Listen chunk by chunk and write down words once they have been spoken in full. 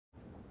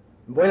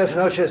Buenas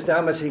noches,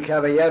 damas y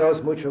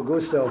caballeros, mucho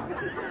gusto.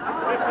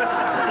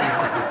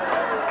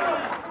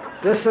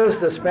 This is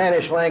the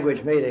Spanish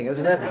language meeting,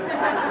 isn't it?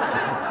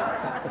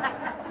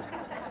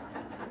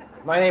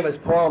 My name is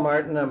Paul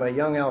Martin. I'm a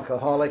young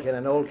alcoholic in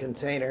an old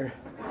container.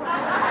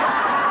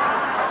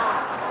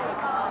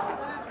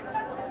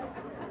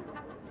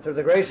 Through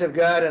the grace of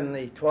God and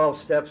the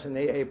 12 steps in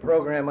the AA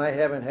program, I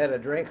haven't had a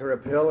drink or a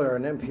pill or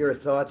an impure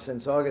thought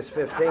since August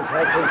 15th,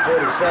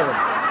 1947.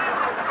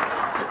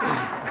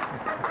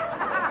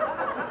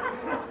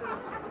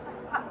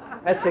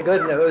 That's the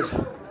good news.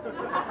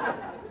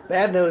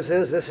 Bad news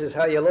is this is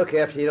how you look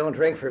after you don't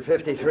drink for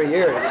 53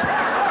 years.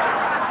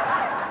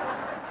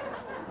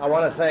 I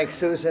want to thank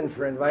Susan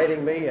for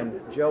inviting me and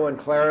Joe and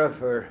Clara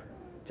for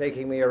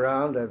taking me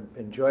around. I've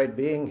enjoyed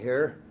being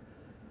here.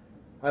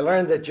 I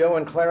learned that Joe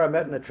and Clara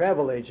met in a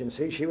travel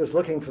agency. She was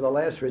looking for the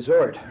last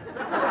resort.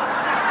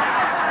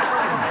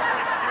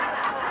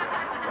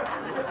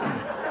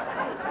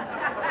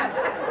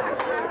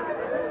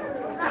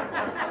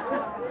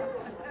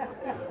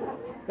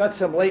 Got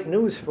some late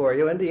news for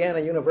you. Indiana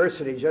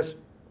University just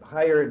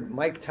hired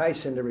Mike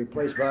Tyson to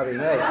replace Bobby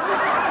Knight.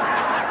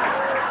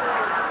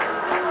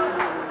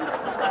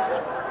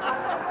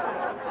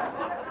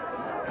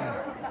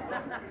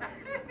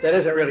 That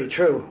isn't really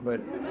true, but,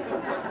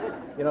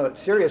 you know,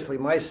 seriously,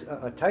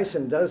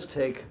 Tyson does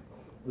take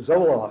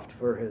Zoloft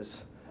for his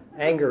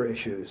anger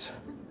issues.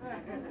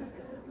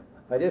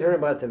 I did hear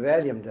about the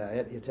Valium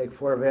diet. You take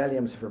 4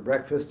 Valiums for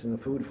breakfast and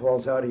the food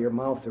falls out of your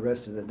mouth the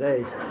rest of the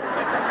day.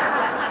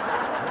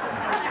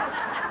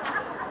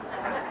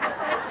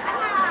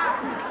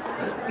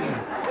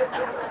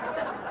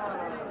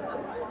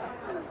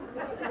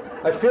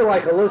 I feel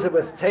like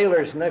Elizabeth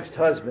Taylor's next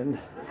husband.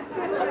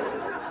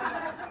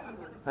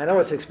 I know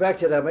it's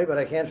expected of me, but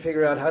I can't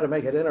figure out how to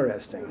make it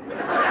interesting.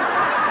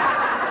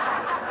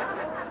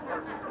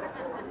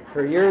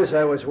 For years,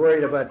 I was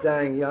worried about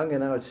dying young,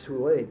 and now it's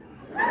too late.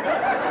 A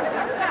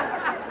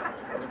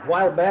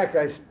while back,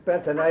 I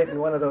spent the night in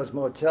one of those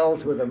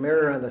motels with a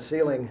mirror on the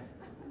ceiling.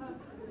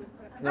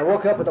 And I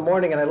woke up in the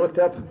morning, and I looked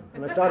up,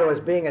 and I thought I was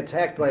being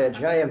attacked by a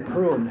giant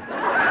prune.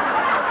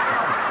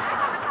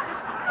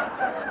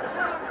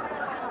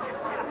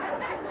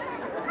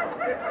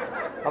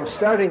 I'm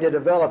starting to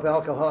develop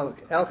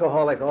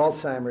alcoholic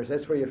Alzheimer's.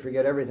 That's where you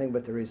forget everything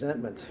but the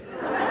resentments.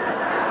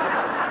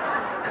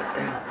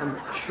 I'm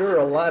sure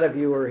a lot of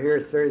you were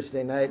here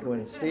Thursday night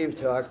when Steve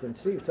talked, and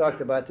Steve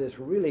talked about this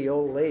really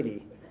old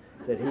lady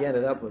that he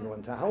ended up with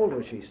one time. How old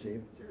was she,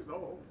 Steve? She was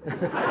old.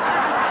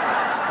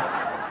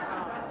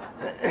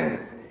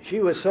 She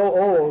was so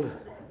old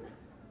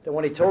that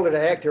when he told her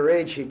to act her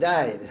age, she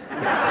died.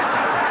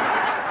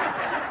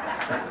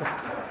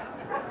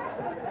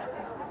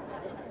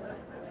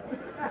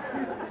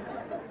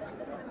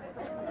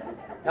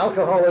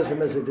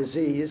 Alcoholism is a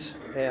disease,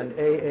 and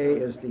AA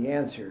is the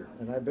answer.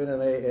 And I've been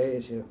in AA,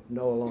 as you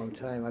know, a long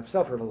time. I've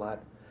suffered a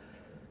lot.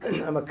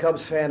 I'm a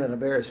Cubs fan and a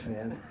Bears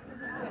fan.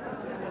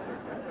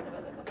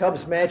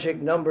 Cubs'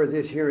 magic number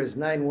this year is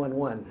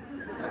 911.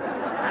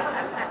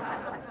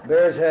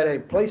 Bears had a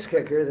place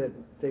kicker that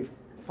they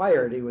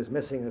fired. He was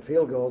missing the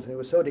field goals, and he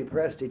was so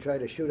depressed he tried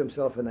to shoot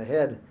himself in the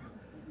head.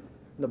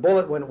 And the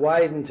bullet went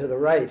wide and to the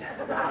right.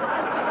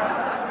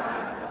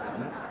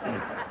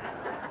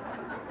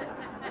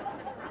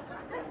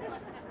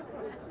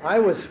 I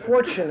was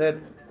fortunate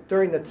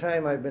during the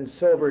time I've been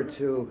sober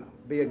to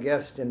be a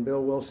guest in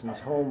Bill Wilson's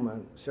home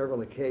on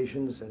several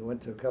occasions and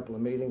went to a couple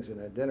of meetings and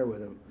had dinner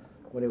with him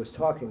when he was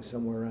talking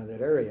somewhere around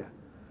that area.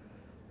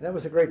 And that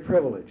was a great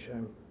privilege.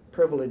 I'm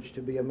privileged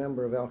to be a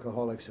member of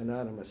Alcoholics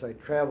Anonymous. I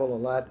travel a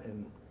lot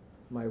in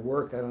my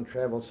work. I don't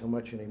travel so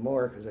much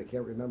anymore because I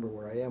can't remember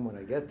where I am when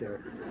I get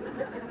there.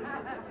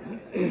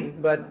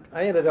 But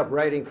I ended up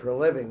writing for a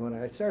living. When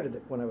I started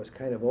when I was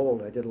kind of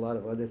old, I did a lot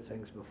of other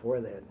things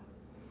before that.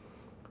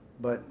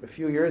 But a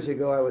few years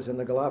ago, I was in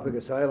the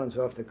Galapagos Islands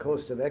off the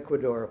coast of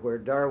Ecuador, where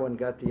Darwin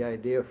got the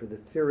idea for the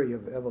theory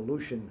of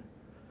evolution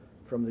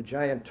from the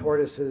giant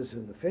tortoises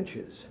and the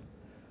finches.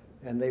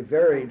 And they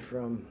varied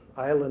from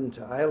island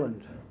to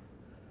island.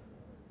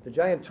 The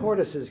giant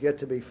tortoises get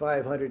to be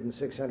 500 and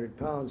 600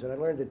 pounds, and I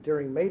learned that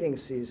during mating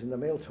season, the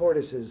male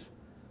tortoises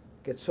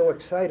get so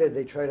excited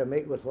they try to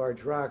mate with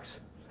large rocks.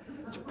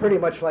 It's pretty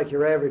much like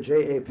your average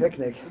AA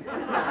picnic.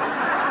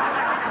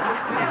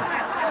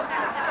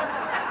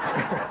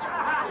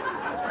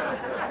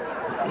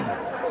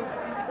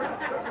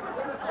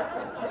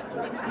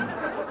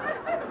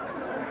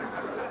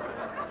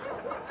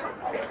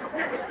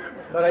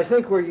 But I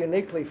think we're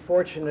uniquely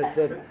fortunate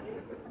that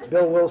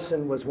Bill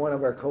Wilson was one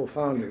of our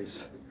co-founders.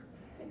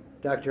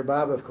 Dr.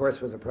 Bob, of course,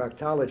 was a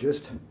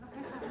proctologist,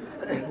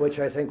 which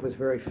I think was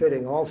very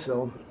fitting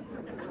also.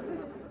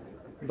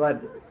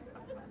 But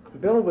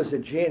Bill was a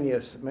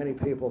genius, many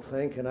people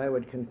think, and I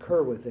would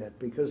concur with that,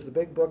 because the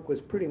big book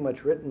was pretty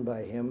much written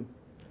by him,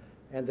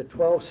 and the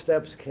 12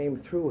 steps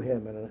came through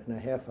him in a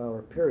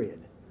half-hour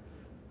period.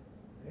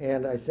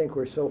 And I think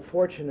we're so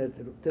fortunate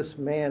that this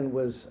man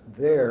was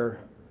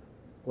there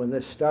when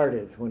this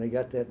started, when he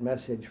got that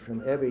message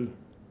from Ebby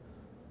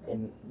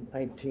in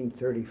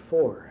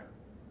 1934.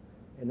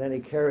 And then he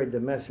carried the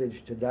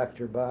message to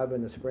Dr. Bob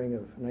in the spring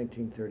of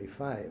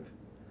 1935.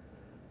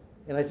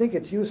 And I think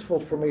it's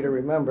useful for me to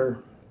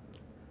remember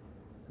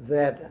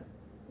that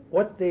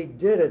what they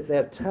did at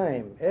that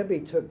time,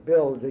 Ebby took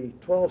Bill, the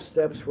 12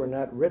 steps were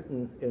not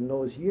written in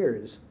those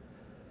years,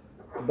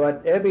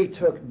 but Ebby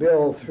took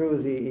Bill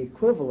through the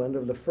equivalent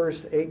of the first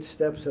 8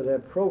 steps of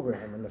that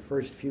program in the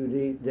first few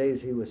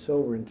days he was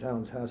sober in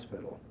Towns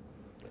Hospital.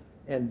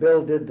 And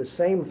Bill did the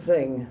same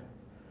thing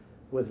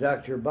with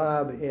Dr.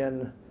 Bob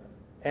in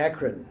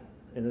Akron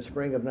in the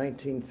spring of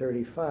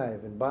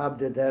 1935. And Bob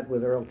did that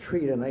with Earl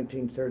Treat in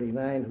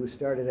 1939, who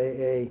started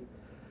AA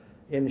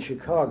in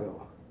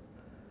Chicago.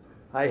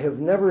 I have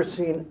never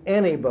seen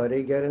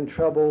anybody get in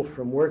trouble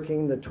from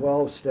working the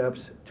 12 steps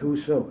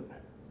too soon.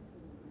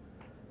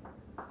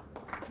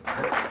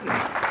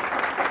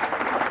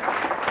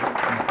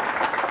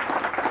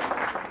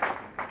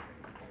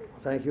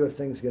 Thank you. If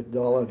things get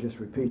dull, I'll just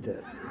repeat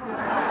that.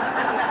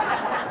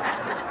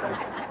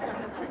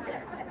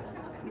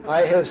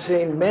 I have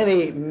seen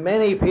many,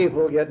 many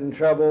people get in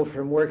trouble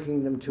from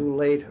working them too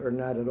late or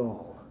not at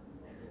all.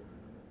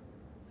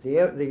 The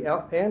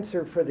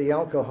answer for the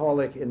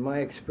alcoholic, in my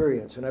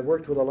experience, and I've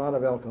worked with a lot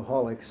of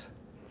alcoholics,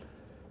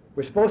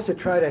 we're supposed to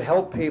try to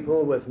help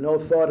people with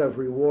no thought of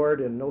reward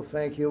and no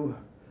thank you,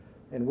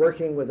 and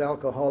working with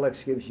alcoholics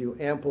gives you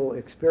ample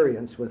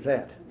experience with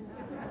that.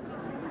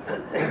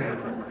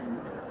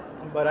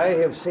 But I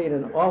have seen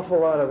an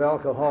awful lot of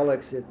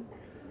alcoholics at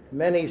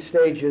many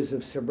stages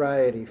of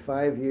sobriety,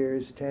 5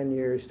 years, 10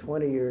 years,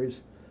 20 years,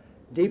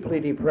 deeply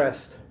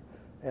depressed,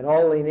 and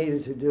all they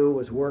needed to do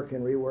was work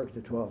and rework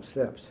the 12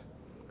 steps.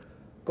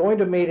 Going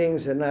to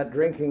meetings and not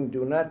drinking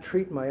do not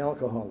treat my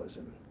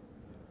alcoholism.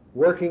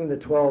 Working the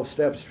 12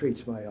 steps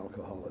treats my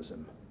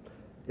alcoholism.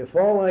 If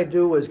all I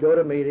do is go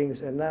to meetings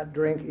and not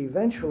drink,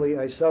 eventually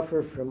I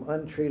suffer from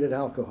untreated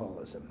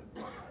alcoholism.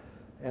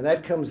 And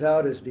that comes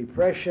out as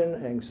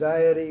depression,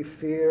 anxiety,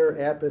 fear,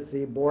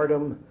 apathy,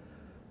 boredom.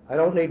 I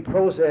don't need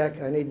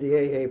Prozac, I need the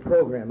AA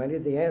program. I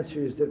need the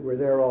answers that were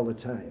there all the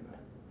time.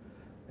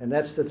 And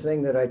that's the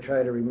thing that I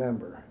try to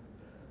remember.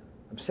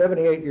 I'm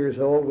 78 years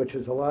old, which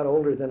is a lot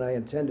older than I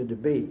intended to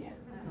be.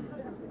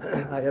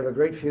 I have a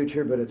great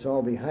future, but it's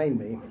all behind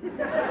me.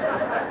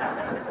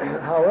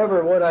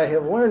 However, what I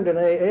have learned in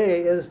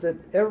AA is that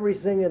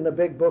everything in the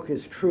big book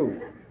is true.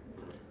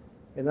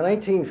 In the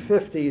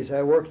 1950s,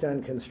 I worked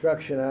on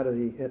construction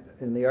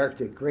in the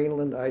Arctic,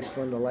 Greenland,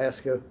 Iceland,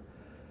 Alaska.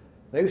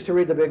 I used to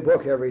read the big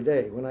book every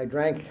day. When I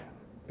drank,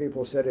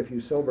 people said if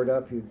you sobered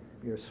up,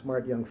 you're a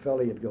smart young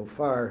fellow, you'd go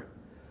far.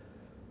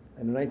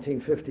 And in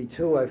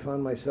 1952, I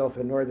found myself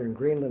in northern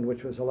Greenland,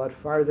 which was a lot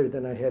farther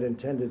than I had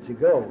intended to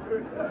go.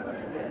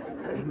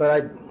 But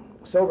I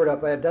sobered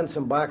up. I had done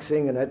some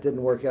boxing, and that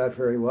didn't work out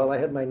very well. I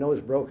had my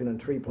nose broken in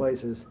 3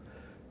 places,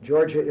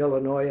 Georgia,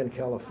 Illinois, and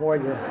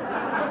California.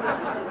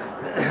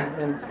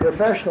 And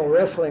professional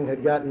wrestling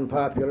had gotten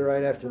popular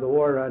right after the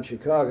war around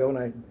Chicago, and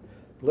I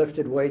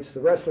lifted weights. The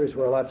wrestlers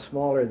were a lot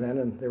smaller then,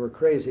 and they were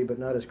crazy, but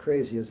not as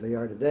crazy as they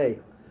are today.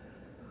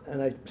 And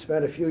I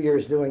spent a few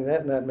years doing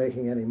that, not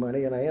making any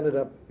money, and I ended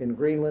up in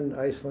Greenland,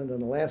 Iceland,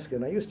 and Alaska,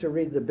 and I used to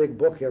read the big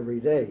book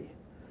every day.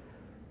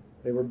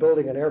 They were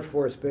building an Air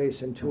Force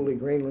base in Thule,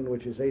 Greenland,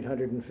 which is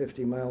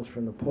 850 miles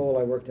from the pole.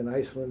 I worked in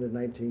Iceland in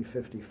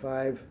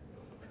 1955.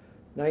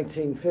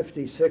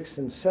 1956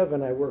 and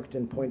 7, I worked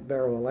in Point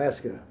Barrow,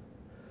 Alaska.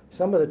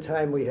 Some of the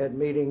time we had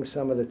meetings,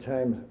 some of the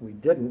time we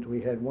didn't.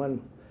 We had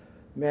one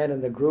man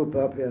in the group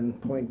up in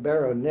Point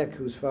Barrow, Nick,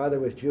 whose father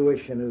was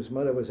Jewish and whose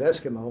mother was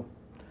Eskimo.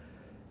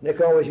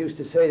 Nick always used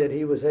to say that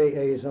he was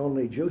AA's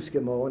only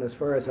Juice-Skimo, and as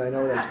far as I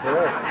know, that's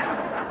correct.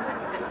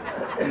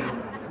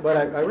 But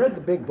I read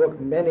the big book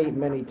many,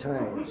 many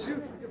times.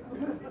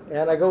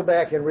 And I go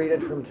back and read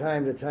it from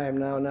time to time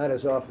now, not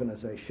as often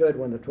as I should.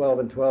 When the 12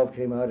 and 12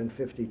 came out in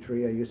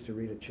 53, I used to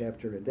read a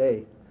chapter a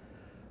day.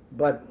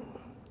 But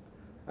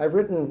I've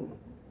written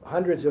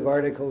hundreds of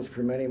articles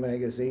for many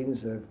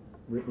magazines. I've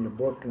written a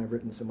book, and I've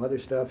written some other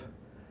stuff.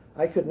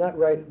 I could not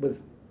write, with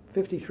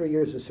 53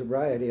 years of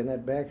sobriety and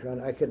that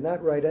background, I could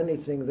not write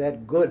anything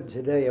that good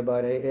today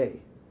about AA,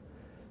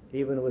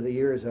 even with the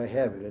years I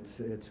have it.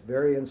 It's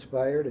very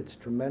inspired, it's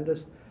tremendous,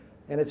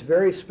 and it's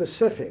very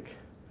specific.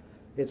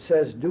 It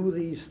says, do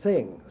these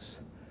things.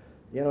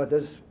 You know,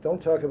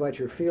 don't talk about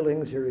your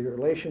feelings or your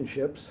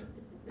relationships.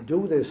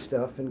 Do this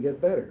stuff and get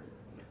better.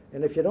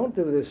 And if you don't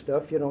do this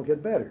stuff, you don't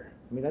get better.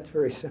 I mean, that's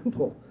very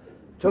simple.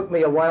 It took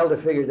me a while to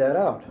figure that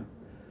out.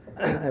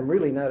 I'm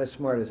really not as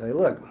smart as I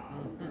look.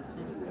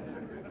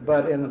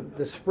 But in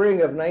the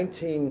spring of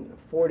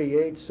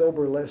 1948,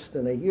 sober less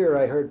than a year,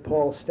 I heard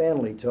Paul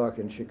Stanley talk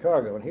in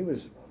Chicago, and he was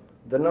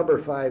the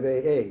number 5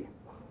 AA.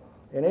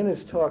 And in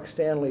his talk,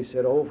 Stanley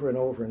said over and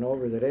over and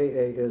over that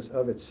AA is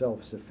of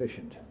itself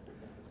sufficient.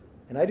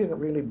 And I didn't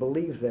really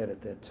believe that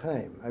at that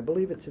time. I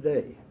believe it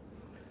today.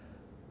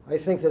 I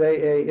think that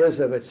AA is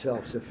of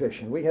itself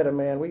sufficient. We had a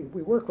man, we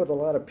work with a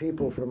lot of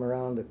people from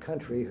around the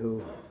country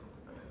who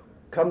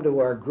come to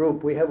our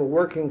group, we have a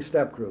working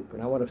step group.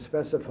 And I want to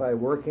specify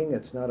working.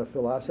 It's not a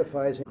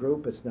philosophizing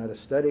group. It's not a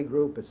study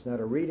group. It's not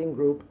a reading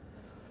group.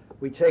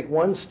 We take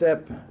one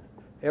step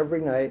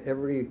every night,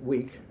 every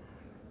week,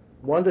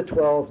 1 to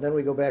 12, then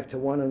we go back to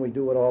 1 and we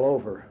do it all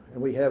over.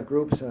 And we have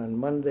groups on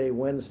Monday,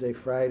 Wednesday,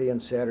 Friday,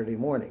 and Saturday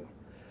morning.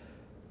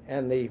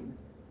 And the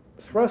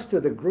thrust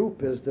of the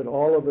group is that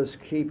all of us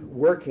keep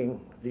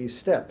working these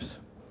steps.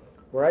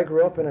 Where I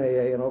grew up in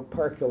AA in Oak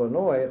Park,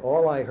 Illinois,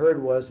 all I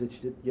heard was that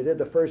you did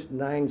the first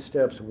 9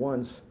 steps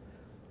once,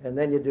 and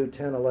then you do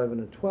 10, 11,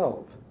 and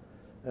 12.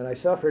 And I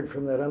suffered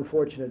from that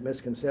unfortunate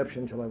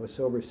misconception until I was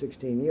sober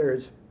 16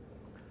 years.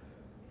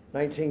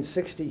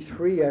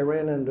 1963, I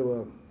ran into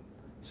a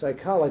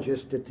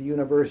psychologist at the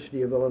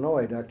University of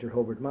Illinois, Dr.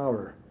 Hobart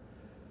Maurer.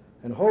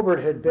 And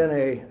Hobart had been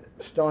a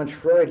staunch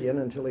Freudian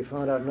until he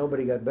found out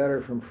nobody got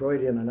better from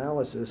Freudian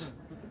analysis.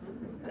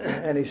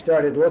 And he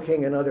started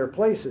looking in other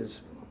places.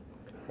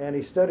 And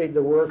he studied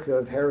the work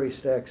of Harry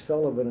Stack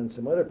Sullivan and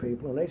some other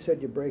people, and they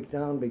said you break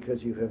down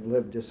because you have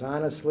lived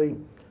dishonestly,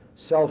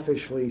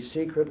 selfishly,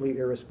 secretly,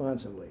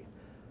 irresponsibly.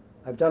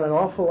 I've done an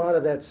awful lot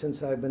of that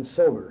since I've been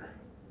sober,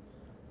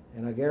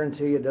 and I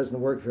guarantee it doesn't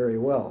work very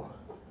well.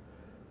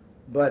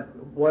 But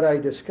what I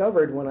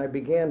discovered when I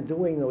began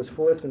doing those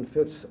 4th and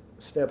 5th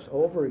steps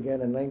over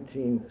again in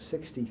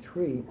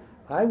 1963,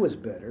 I was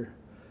better,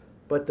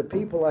 but the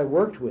people I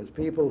worked with,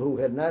 people who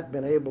had not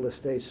been able to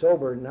stay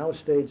sober, now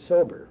stayed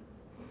sober.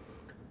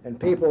 And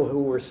people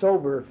who were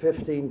sober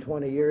 15,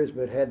 20 years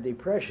but had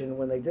depression,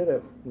 when they did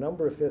a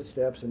number of 5th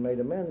steps and made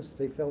amends,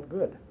 they felt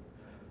good.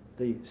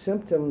 The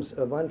symptoms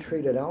of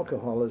untreated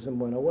alcoholism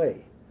went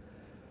away.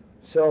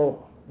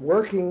 So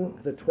working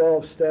the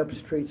 12 steps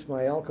treats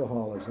my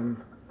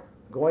alcoholism.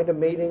 Going to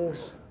meetings,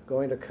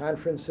 going to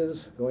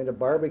conferences, going to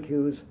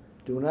barbecues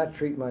do not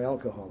treat my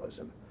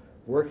alcoholism.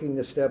 Working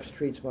the steps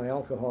treats my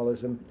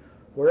alcoholism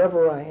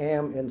wherever I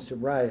am in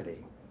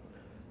sobriety.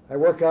 I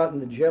work out in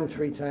the gym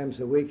 3 times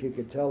a week. You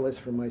could tell this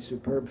from my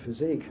superb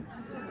physique.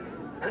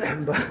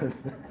 But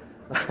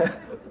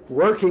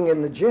working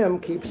in the gym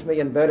keeps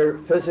me in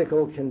better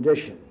physical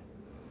condition.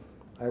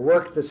 I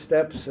work the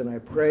steps and I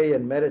pray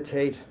and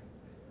meditate,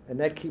 and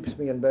that keeps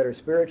me in better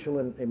spiritual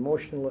and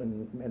emotional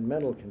and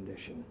mental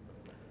condition.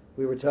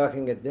 We were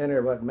talking at dinner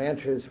about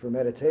mantras for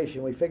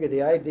meditation. We figured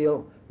the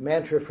ideal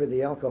mantra for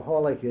the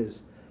alcoholic is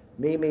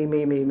me, me,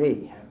 me, me,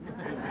 me.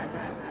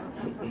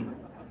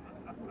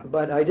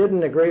 But I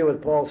didn't agree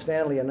with Paul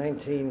Stanley in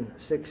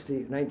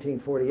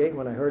 1948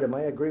 when I heard him.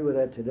 I agree with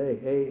that today.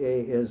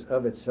 AA is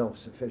of itself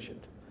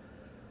sufficient.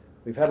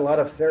 We've had a lot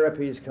of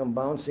therapies come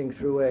bouncing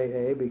through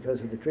AA because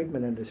of the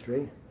treatment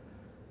industry,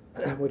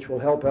 which will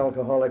help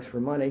alcoholics for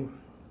money.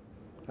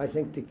 I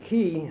think the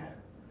key,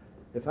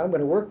 if I'm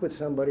going to work with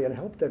somebody and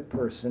help that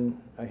person,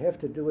 I have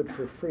to do it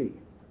for free.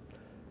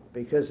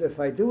 Because if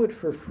I do it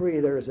for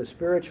free, there is a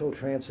spiritual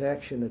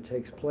transaction that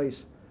takes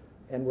place,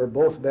 and we're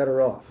both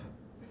better off.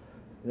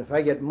 And if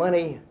I get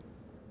money,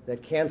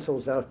 that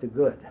cancels out the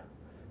good.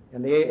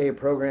 And the AA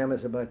program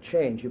is about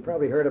change. You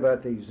probably heard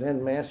about the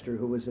Zen master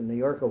who was in New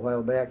York a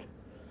while back,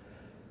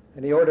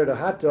 and he ordered a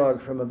hot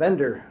dog from a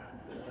vendor.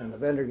 And the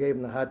vendor gave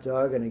him the hot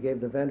dog, and he gave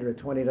the vendor a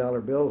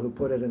 $20 bill, who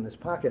put it in his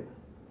pocket.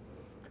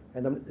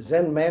 And the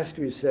Zen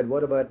master said,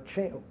 what about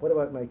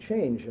my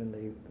change? And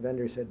the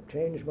vendor said,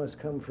 change must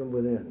come from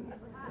within.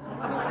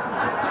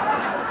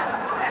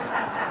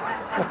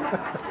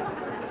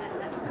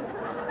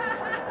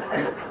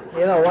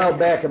 You know, a while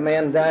back a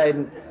man died,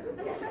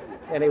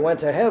 and he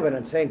went to heaven,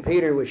 and St.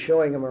 Peter was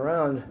showing him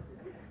around.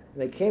 And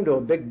they came to a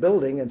big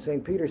building, and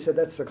St. Peter said,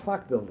 that's the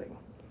clock building.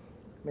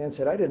 The man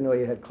said, I didn't know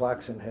you had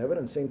clocks in heaven.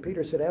 And St.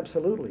 Peter said,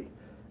 absolutely.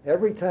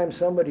 Every time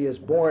somebody is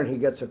born, he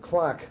gets a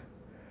clock.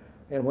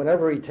 And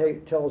whenever he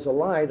tells a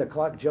lie, the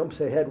clock jumps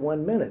ahead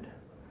 1 minute.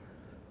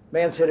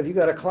 Man said, have you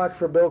got a clock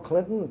for Bill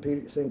Clinton?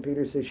 And St.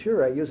 Peter says,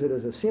 sure, I use it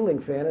as a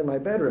ceiling fan in my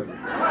bedroom.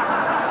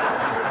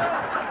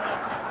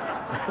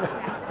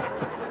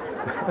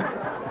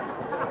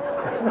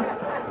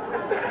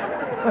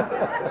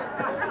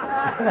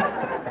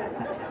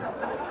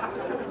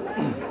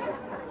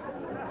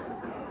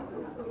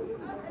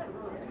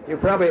 You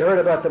probably heard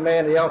about the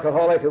man, the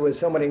alcoholic, who was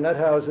so many nut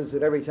houses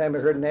that every time he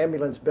heard an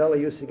ambulance bell,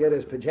 he used to get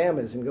his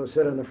pajamas and go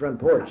sit on the front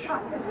porch.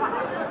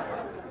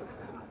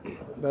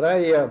 But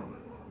I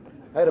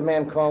had a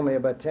man call me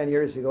about 10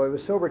 years ago. He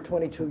was sober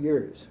 22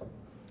 years.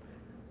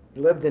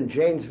 He lived in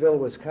Janesville,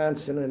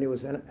 Wisconsin, and he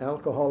was an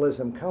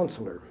alcoholism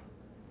counselor.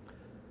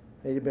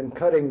 He'd been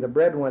cutting the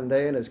bread one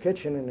day in his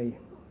kitchen, and he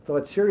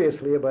thought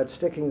seriously about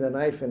sticking the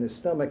knife in his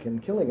stomach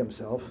and killing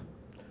himself.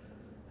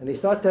 And he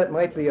thought that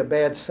might be a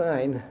bad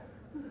sign.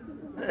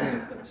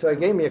 So he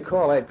gave me a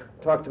call. I'd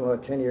talked to him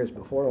about 10 years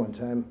before one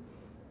time.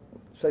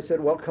 So I said,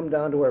 well, come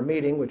down to our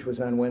meeting, which was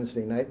on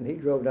Wednesday night. And he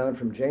drove down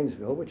from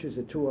Janesville, which is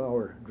a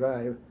 2-hour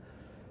drive.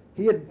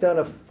 He had done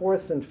a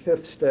 4th and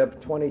 5th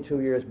step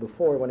 22 years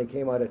before when he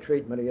came out of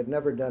treatment. He had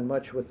never done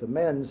much with the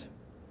men's.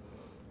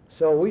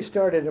 So we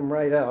started him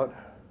right out.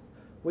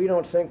 We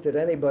don't think that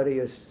anybody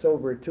is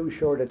sober too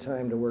short a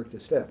time to work the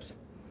steps.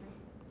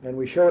 And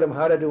we showed him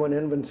how to do an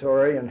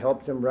inventory and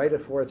helped him write a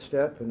fourth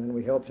step, and then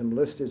we helped him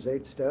list his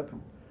eighth step.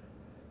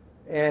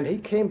 And he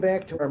came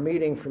back to our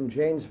meeting from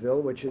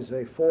Janesville, which is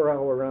a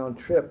 4-hour round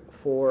trip,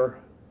 for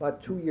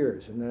about 2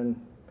 years, and then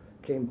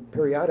came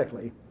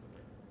periodically.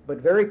 But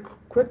very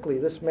quickly,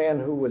 this man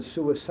who was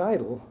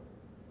suicidal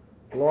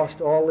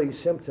lost all these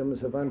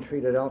symptoms of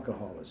untreated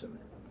alcoholism.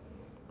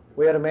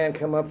 We had a man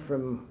come up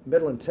from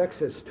Midland,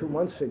 Texas 2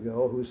 months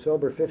ago who's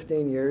sober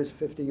 15 years,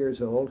 50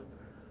 years old,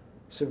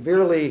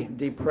 severely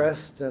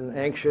depressed and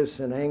anxious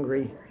and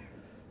angry.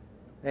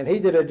 And he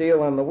did a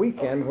deal on the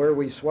weekend where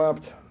he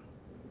swapped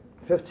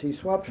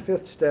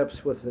fifth steps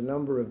with a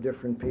number of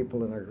different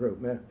people in our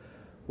group.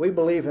 We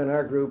believe in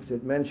our group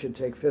that men should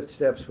take fifth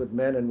steps with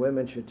men and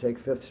women should take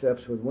fifth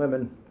steps with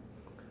women.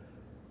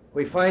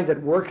 We find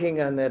that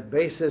working on that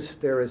basis,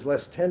 there is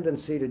less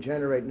tendency to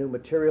generate new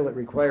material. It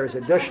requires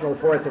additional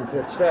fourth and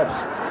fifth steps.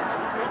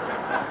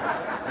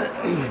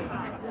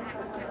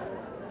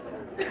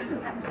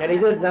 And he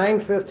did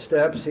 9 fifth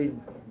steps. He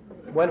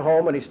went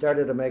home and he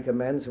started to make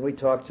amends, and we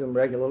talked to him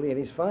regularly, and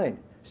he's fine.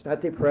 He's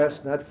not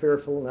depressed, not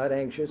fearful, not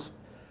anxious.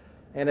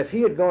 And if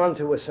he had gone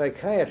to a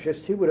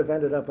psychiatrist, he would have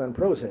ended up on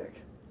Prozac,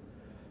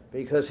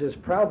 because his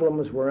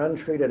problems were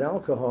untreated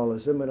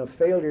alcoholism and a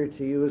failure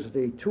to use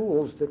the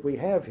tools that we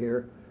have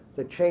here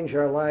that change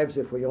our lives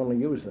if we only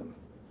use them.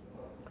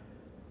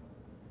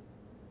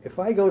 If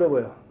I go to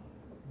a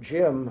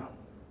gym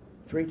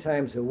 3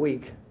 times a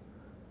week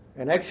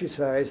and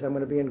exercise, I'm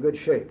going to be in good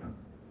shape.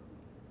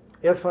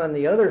 If, on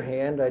the other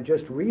hand, I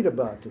just read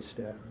about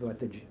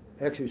the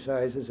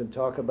exercises and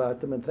talk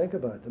about them and think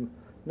about them,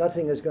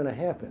 nothing is going to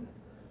happen.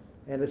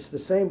 And it's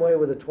the same way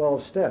with the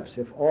 12 steps.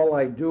 If all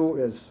I do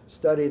is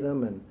study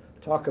them and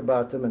talk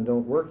about them and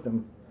don't work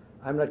them,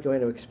 I'm not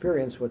going to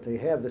experience what they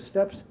have. The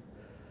steps,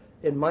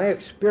 in my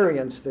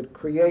experience, that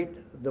create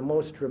the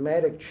most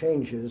dramatic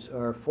changes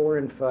are 4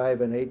 and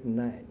 5 and 8 and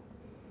 9.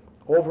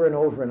 Over and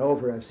over and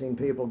over, I've seen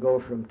people go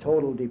from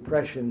total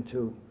depression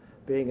to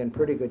being in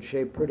pretty good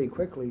shape pretty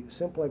quickly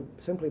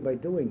simply by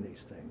doing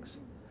these things.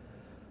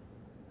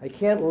 I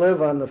can't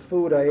live on the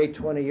food I ate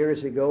 20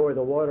 years ago, or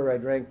the water I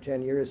drank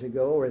 10 years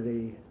ago, or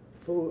the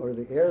food or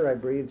the air I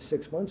breathed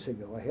 6 months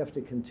ago. I have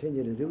to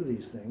continue to do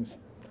these things.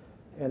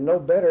 And no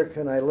better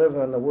can I live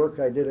on the work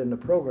I did in the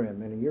program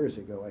many years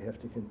ago. I have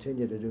to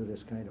continue to do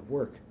this kind of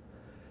work.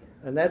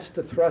 And that's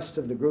the thrust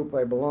of the group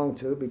I belong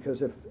to,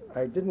 because if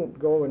I didn't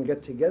go and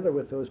get together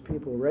with those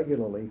people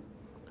regularly,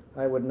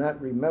 I would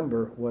not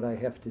remember what I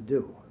have to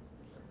do.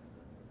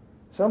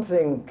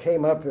 Something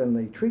came up in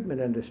the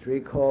treatment industry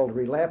called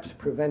relapse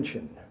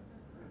prevention.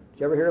 Did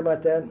you ever hear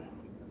about that?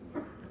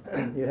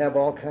 You have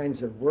all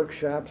kinds of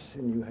workshops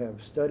and you have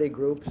study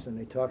groups, and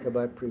they talk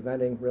about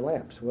preventing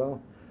relapse.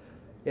 Well,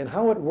 in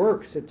how it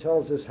works, it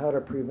tells us how to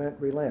prevent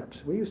relapse.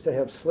 We used to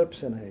have slips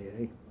in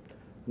AA.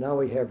 Now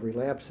we have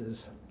relapses.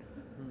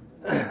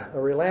 A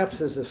relapse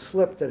is a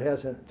slip that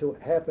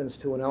happens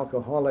to an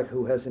alcoholic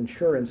who has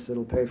insurance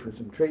that'll pay for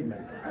some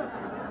treatment.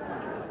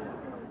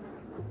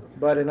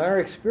 But in our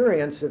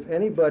experience, if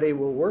anybody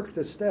will work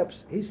the steps,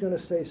 he's going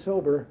to stay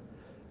sober.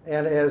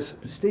 And as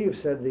Steve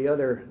said the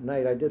other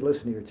night, I did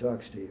listen to your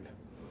talk, Steve.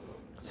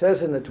 It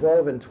says in the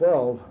 12 and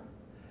 12,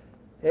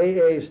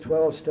 AA's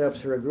 12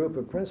 steps are a group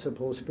of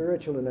principles,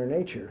 spiritual in their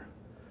nature,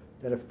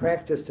 that if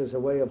practiced as a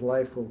way of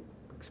life will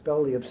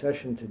expel the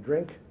obsession to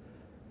drink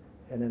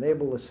and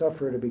enable the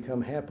sufferer to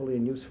become happily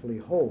and usefully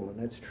whole.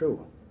 And that's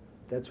true.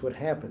 That's what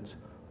happens.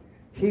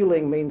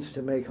 Healing means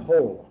to make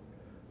whole,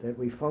 that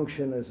we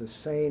function as a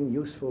sane,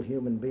 useful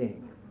human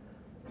being.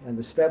 And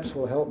the steps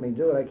will help me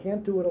do it. I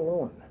can't do it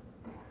alone.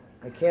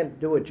 I can't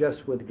do it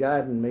just with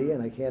God in me,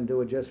 and I can't do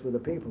it just with the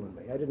people in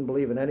me. I didn't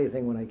believe in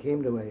anything when I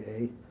came to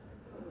AA.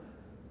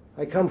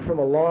 I come from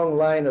a long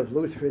line of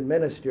Lutheran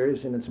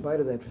ministers, and in spite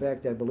of that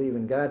fact, I believe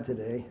in God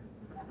today.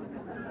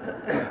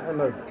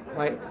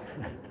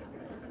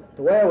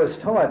 The way I was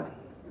taught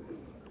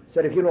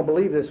said, if you don't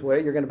believe this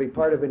way, you're going to be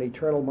part of an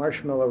eternal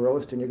marshmallow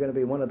roast, and you're going to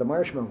be one of the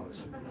marshmallows.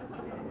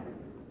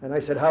 And I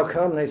said, how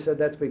come? And they said,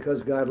 that's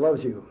because God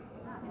loves you.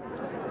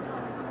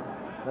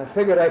 I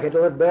figured I could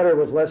live better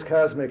with less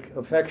cosmic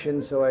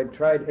affection, so I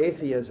tried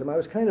atheism. I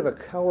was kind of a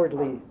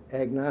cowardly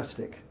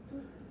agnostic,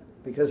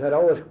 because I'd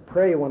always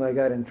pray when I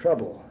got in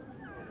trouble.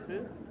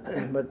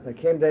 But I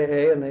came to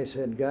AA, and they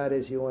said, God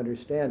as you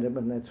understand him,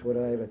 and that's what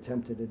I've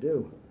attempted to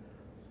do.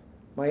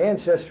 My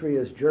ancestry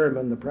is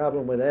German. The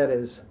problem with that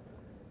is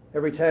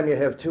every time you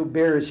have 2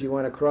 beers, you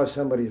want to cross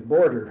somebody's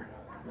border.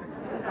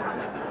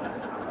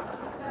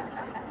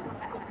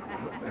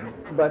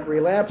 But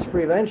relapse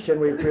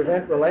prevention, we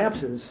prevent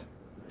relapses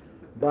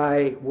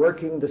by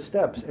working the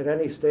steps at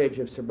any stage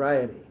of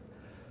sobriety.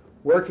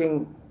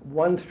 Working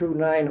 1 through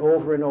 9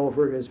 over and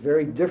over is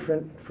very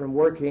different from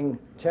working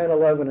 10,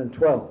 11, and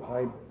 12.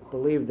 I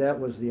believe that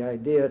was the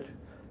idea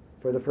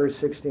for the first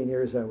 16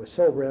 years I was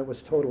sober. That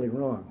was totally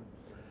wrong.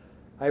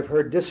 I've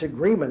heard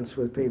disagreements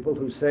with people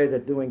who say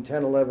that doing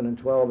 10, 11, and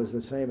 12 is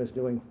the same as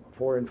doing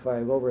 4 and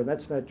 5 over, and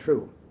that's not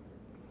true.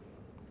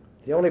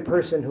 The only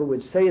person who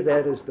would say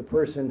that is the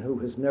person who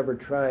has never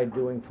tried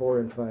doing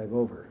 4 and 5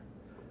 over.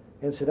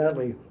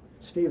 Incidentally,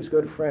 Steve's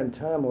good friend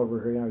Tom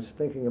over here, I was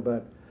thinking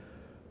about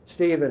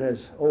Steve and his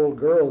old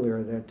girl there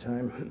at that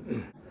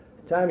time.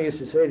 Tom used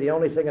to say the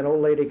only thing an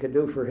old lady could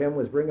do for him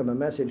was bring him a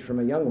message from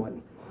a young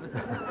one.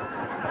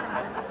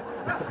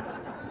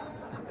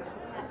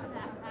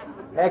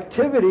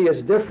 Activity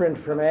is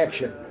different from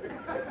action.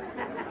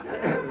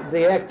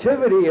 The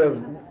activity of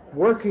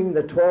working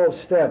the 12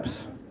 steps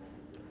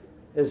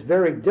is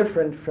very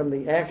different from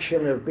the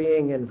action of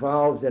being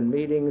involved in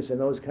meetings and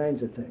those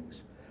kinds of things.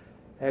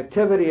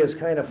 Activity is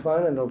kind of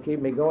fun and it'll keep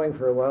me going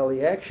for a while.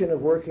 The action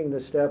of working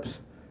the steps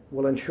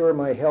will ensure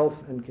my health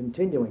and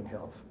continuing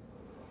health.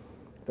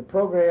 The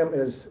program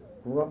is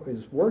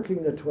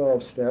working the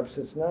 12 steps.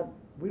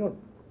 We don't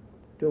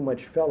do much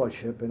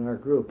fellowship in our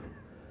group.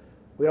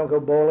 We don't go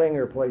bowling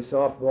or play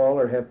softball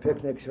or have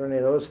picnics or any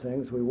of those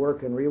things. We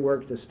work and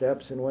rework the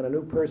steps, and when a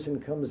new person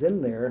comes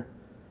in there,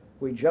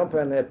 we jump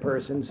on that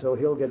person so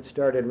he'll get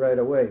started right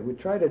away. We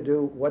try to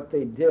do what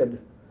they did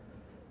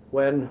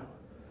when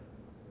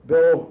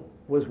Bill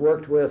was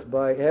worked with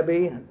by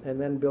Ebby,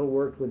 and then Bill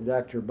worked with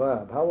Dr.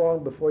 Bob. How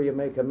long before you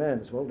make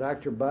amends? Well,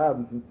 Dr.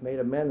 Bob made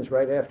amends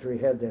right after he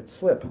had that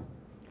slip.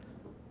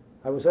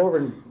 I was over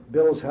in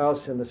Bill's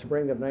house in the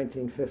spring of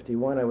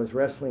 1951. I was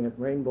wrestling at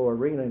Rainbow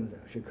Arena in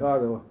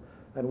Chicago.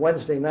 On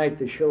Wednesday night,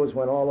 the shows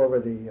went all over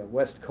the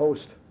West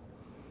Coast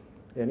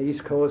and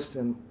East Coast,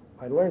 and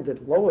I learned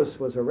that Lois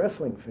was a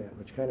wrestling fan,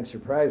 which kind of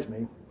surprised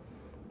me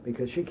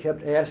because she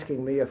kept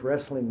asking me if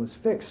wrestling was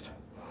fixed.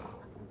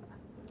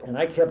 And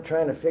I kept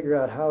trying to figure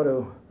out how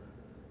to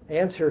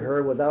answer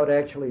her without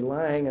actually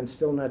lying and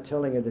still not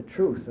telling her the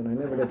truth, and I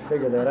never did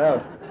figure that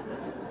out.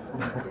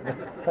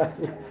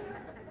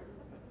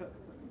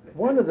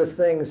 One of the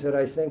things that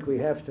I think we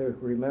have to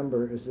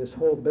remember is this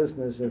whole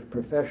business of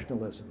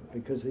professionalism,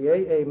 because the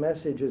AA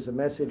message is a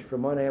message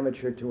from one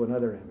amateur to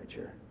another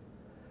amateur.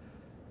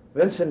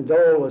 Vincent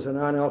Dole was a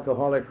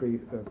non-alcoholic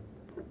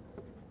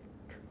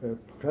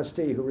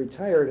trustee who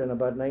retired in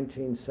about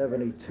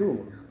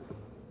 1972.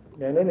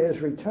 And in his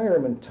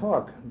retirement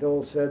talk,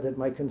 Dole said that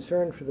my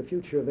concern for the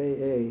future of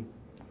AA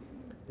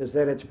is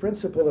that its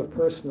principle of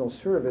personal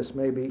service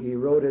may be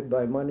eroded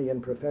by money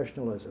and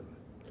professionalism.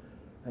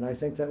 And I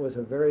think that was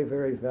a very,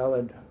 very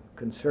valid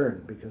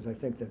concern, because I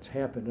think that's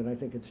happened, and I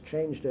think it's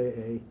changed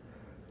AA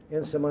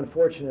in some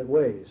unfortunate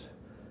ways.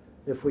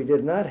 If we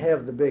did not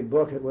have the big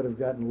book, it would have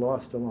gotten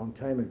lost a long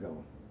time ago,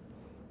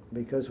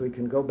 because we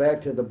can go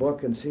back to the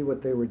book and see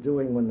what they were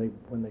doing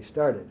when they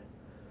started.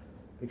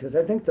 Because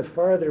I think the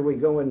farther we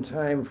go in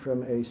time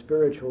from a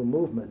spiritual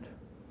movement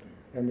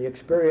and the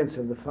experience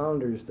of the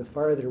founders, the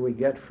farther we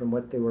get from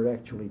what they were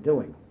actually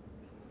doing.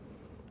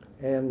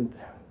 And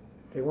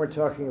they weren't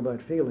talking about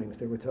feelings,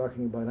 they were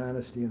talking about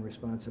honesty and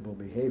responsible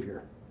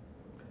behavior.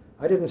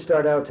 I didn't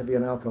start out to be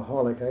an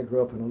alcoholic. I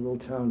grew up in a little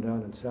town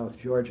down in South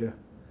Georgia,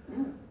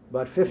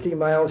 about 50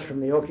 miles from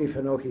the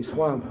Okefenokee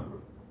Swamp.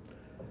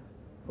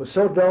 It was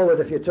so dull that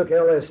if you took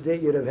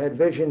LSD, you'd have had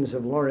visions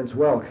of Lawrence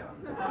Welk.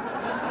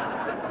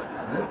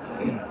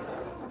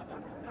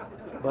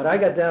 But I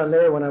got down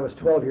there when I was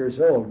 12 years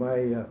old.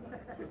 My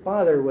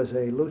father was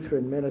a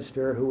Lutheran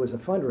minister who was a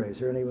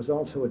fundraiser, and he was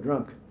also a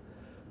drunk.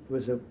 He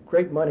was a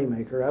great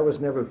moneymaker. I was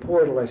never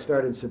poor till I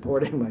started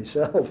supporting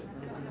myself.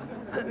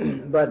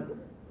 But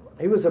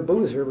he was a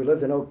boozer. We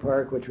lived in Oak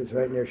Park, which was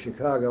right near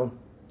Chicago.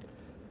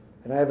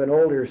 And I have an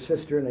older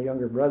sister and a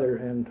younger brother,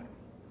 and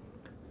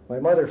my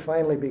mother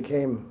finally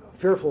became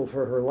fearful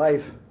for her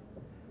life,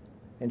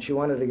 and she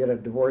wanted to get a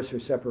divorce or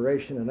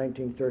separation in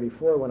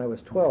 1934 when I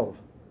was 12.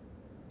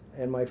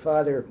 And my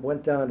father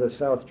went down to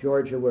South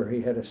Georgia where he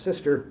had a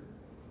sister,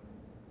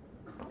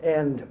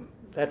 and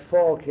that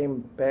fall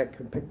came back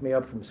and picked me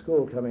up from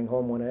school coming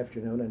home one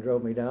afternoon and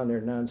drove me down there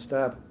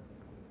nonstop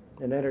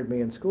and entered me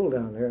in school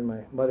down there. And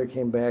my mother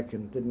came back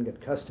and didn't get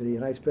custody,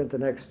 and I spent the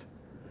next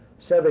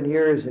 7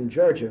 years in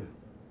Georgia.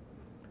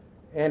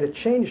 And it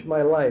changed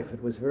my life.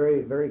 It was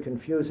very, very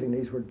confusing.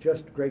 These were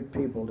just great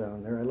people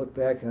down there. I look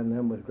back on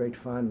them with great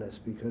fondness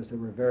because they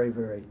were very,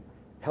 very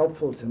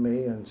helpful to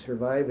me in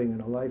surviving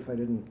in a life I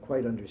didn't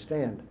quite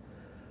understand.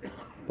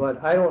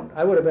 But I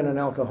would have been an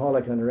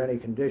alcoholic under any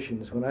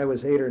conditions. When I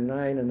was 8 or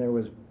 9 and there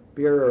was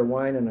beer or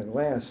wine in a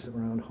glass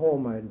around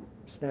home, I'd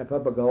snap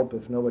up a gulp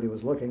if nobody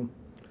was looking.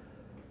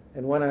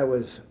 And when I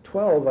was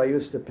 12, I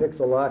used to pick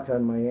the lock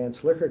on my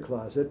aunt's liquor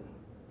closet.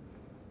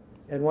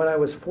 And when I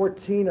was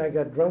 14, I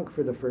got drunk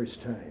for the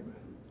first time.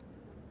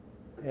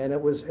 And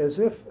it was as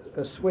if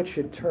a switch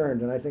had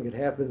turned, and I think it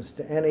happens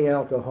to any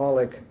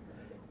alcoholic.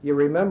 You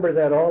remember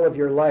that all of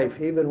your life.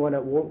 Even when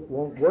it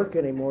won't work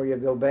anymore, you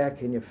go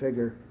back and you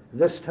figure,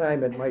 this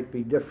time it might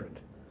be different.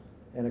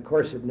 And of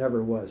course it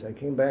never was. I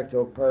came back to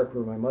Oak Park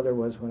where my mother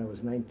was when I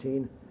was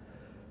 19,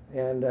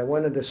 and I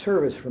went into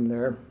service from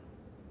there.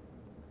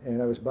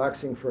 And I was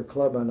boxing for a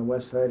club on the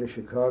west side of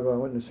Chicago. I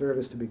went into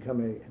service to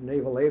become a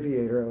naval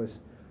aviator. I was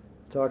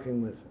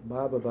talking with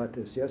Bob about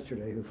this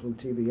yesterday, who flew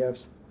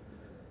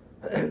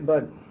TBFs.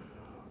 But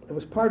it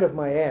was part of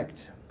my act.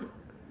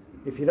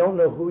 If you don't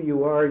know who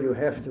you are, you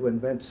have to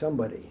invent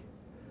somebody.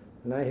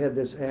 And I had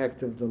this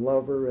act of the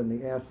lover and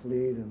the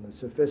athlete and the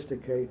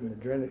sophisticate and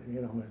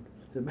the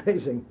it's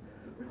amazing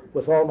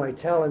with all my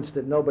talents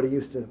that nobody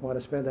used to want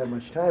to spend that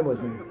much time with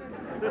me.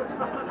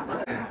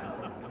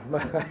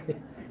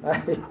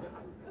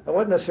 I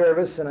went in the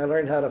service and I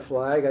learned how to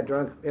fly. I got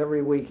drunk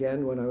every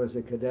weekend when I was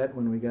a cadet,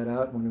 when we got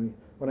out. When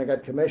I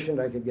got commissioned,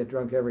 I could get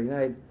drunk every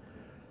night.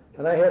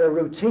 And I had a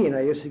routine.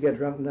 I used to get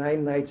drunk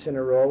 9 nights in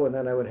a row, and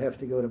then I would have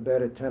to go to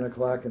bed at 10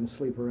 o'clock and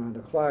sleep around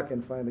the clock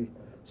and finally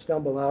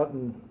stumble out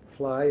and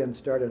fly and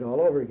start it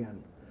all over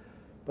again.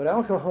 But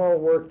alcohol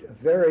worked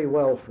very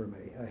well for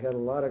me. I had a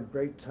lot of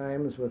great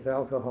times with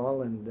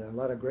alcohol and a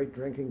lot of great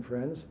drinking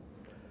friends,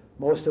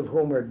 most of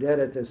whom are dead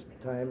at this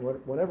time.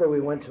 Whenever we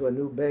went to a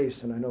new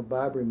base, and I know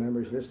Bob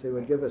remembers this, they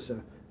would give us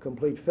a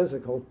complete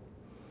physical.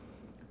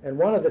 And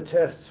one of the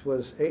tests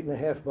was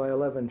 8.5 by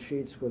 11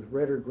 sheets with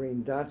red or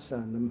green dots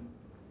on them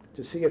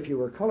to see if you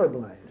were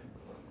colorblind.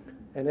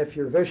 And if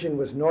your vision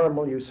was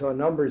normal, you saw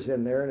numbers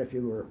in there, and if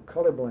you were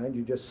colorblind,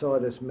 you just saw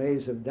this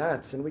maze of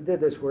dots. And we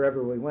did this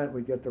wherever we went.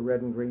 We'd get the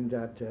red and green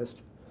dot test.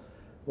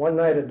 One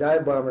night, a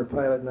dive bomber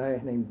pilot and I,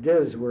 named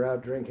Diz, were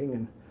out drinking,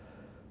 and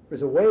there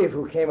was a wave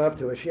who came up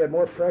to us. She had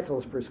more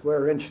freckles per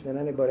square inch than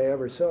anybody I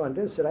ever saw. And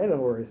Diz said, "I don't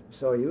know where I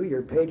saw you.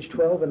 You're page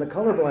 12 in the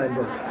colorblind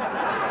book."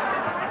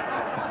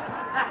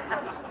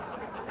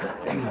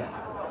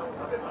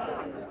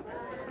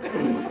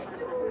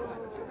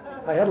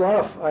 I had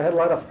a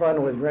lot of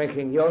fun with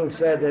drinking. Jung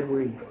said that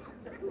we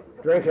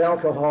drink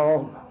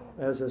alcohol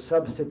as a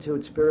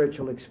substitute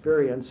spiritual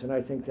experience, and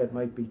I think that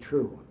might be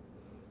true.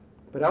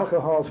 But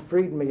alcohol's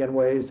freed me in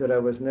ways that I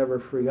was never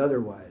free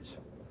otherwise.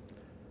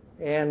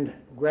 And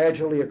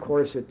gradually, of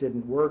course, it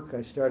didn't work.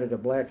 I started to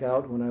black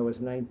out when I was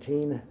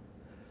 19.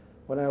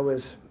 When I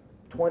was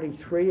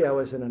 23, I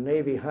was in a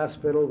Navy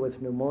hospital with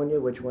pneumonia,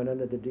 which went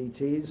into the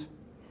DTs.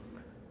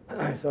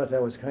 I thought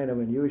that was kind of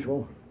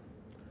unusual.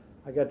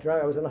 I got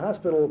drunk. I was in the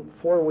hospital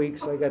 4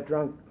 weeks. I got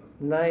drunk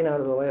 9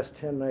 out of the last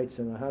 10 nights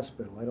in the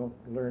hospital. I don't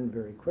learn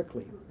very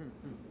quickly.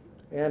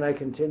 And I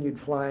continued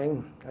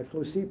flying. I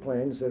flew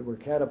seaplanes that were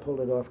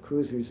catapulted off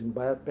cruisers and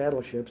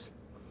battleships.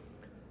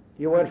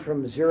 You went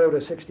from 0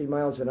 to 60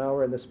 miles an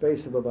hour in the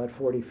space of about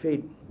 40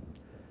 feet.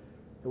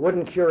 It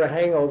wouldn't cure a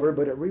hangover,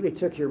 but it really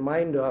took your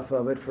mind off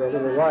of it for a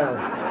little while.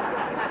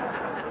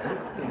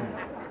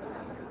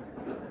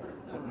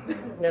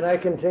 And I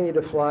continued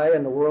to fly,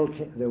 and the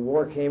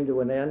war came to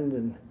an end,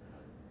 and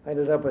I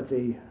ended up at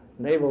the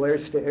Naval Air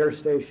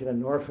Station in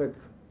Norfolk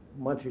a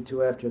month or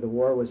 2 after the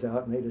war was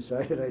out, and they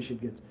decided I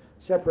should get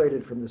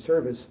separated from the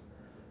service.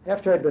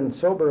 After I'd been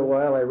sober a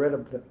while, I read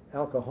of the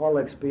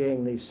alcoholics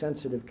being these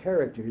sensitive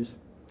characters,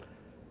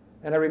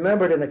 and I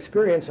remembered an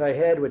experience I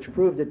had which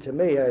proved it to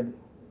me. I'd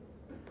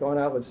gone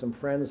out with some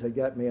friends. They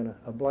got me on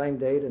a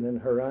blind date, and in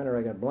her honor,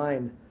 I got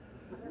blind.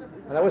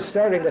 And I was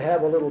starting to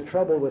have a little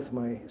trouble with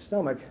my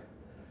stomach.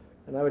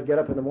 And I would get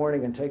up in the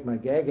morning and take my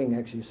gagging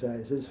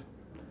exercises.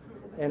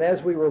 And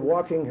as we were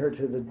walking her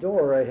to the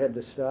door, I had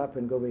to stop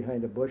and go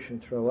behind a bush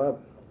and throw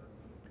up.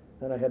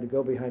 Then I had to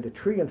go behind a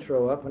tree and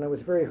throw up, and I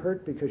was very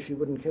hurt because she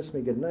wouldn't kiss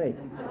me goodnight.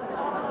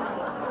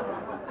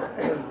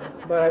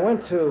 But I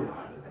went to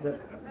the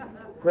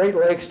Great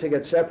Lakes to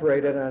get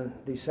separated on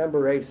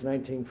December 8th,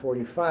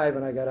 1945,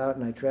 and I got out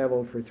and I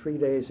traveled for 3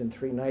 days and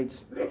 3 nights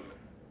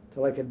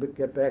till I could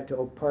get back to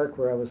Oak Park,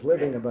 where I was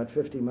living about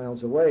 50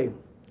 miles away.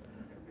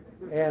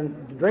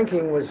 And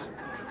drinking was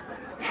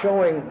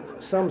showing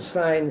some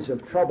signs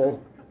of trouble.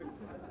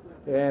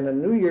 And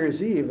on New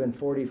Year's Eve in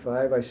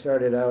 45, I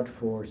started out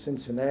for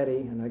Cincinnati,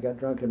 and I got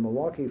drunk in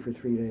Milwaukee for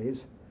 3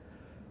 days.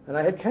 And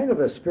I had kind of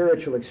a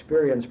spiritual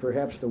experience,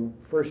 perhaps the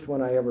first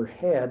one I ever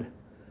had,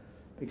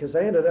 because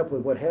I ended up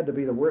with what had to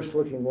be the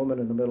worst-looking woman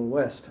in the Middle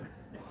West.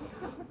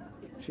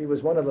 She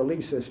was one of the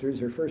Lee sisters.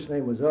 Her first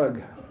name was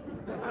Ugg.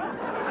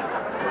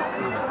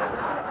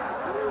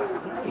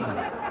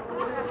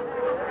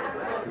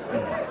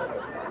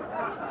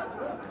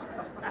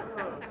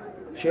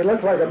 She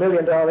looked like $1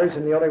 million,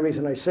 and the only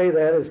reason I say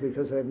that is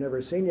because I've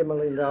never seen $1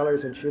 million,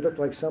 and she looked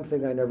like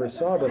something I never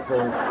saw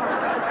before.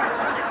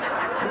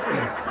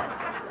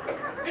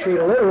 She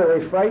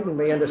literally frightened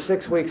me into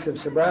 6 weeks of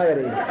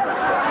sobriety.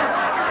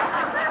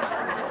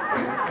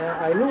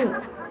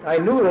 I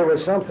knew there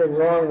was something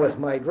wrong with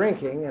my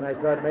drinking, and I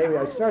thought maybe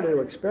I started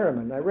to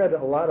experiment. I read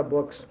a lot of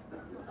books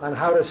on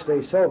how to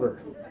stay sober.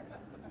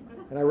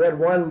 And I read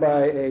one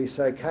by a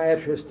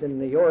psychiatrist in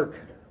New York.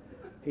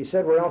 He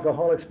said we're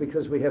alcoholics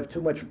because we have too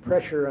much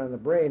pressure on the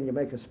brain. You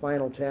make a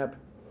spinal tap,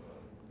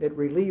 it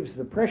relieves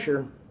the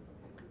pressure,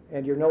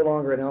 and you're no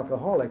longer an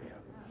alcoholic.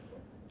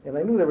 And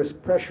I knew there was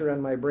pressure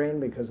on my brain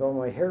because all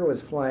my hair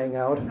was flying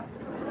out.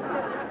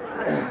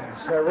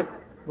 So I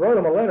wrote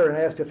him a letter and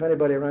asked if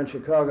anybody around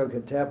Chicago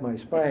could tap my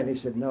spine.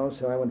 He said no,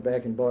 so I went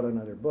back and bought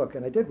another book.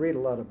 And I did read a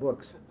lot of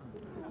books.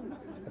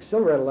 I've still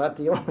read a lot.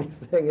 The only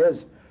thing is,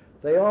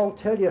 they all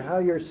tell you how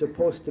you're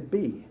supposed to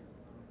be.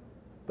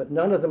 But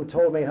none of them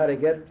told me how to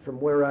get from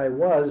where I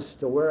was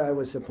to where I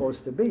was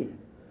supposed to be.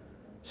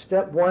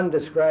 Step 1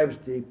 describes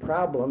the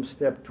problem.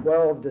 Step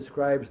 12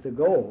 describes the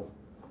goal.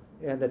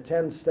 And the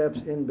 10 steps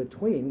in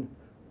between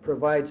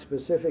provide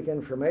specific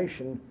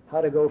information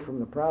how to go from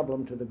the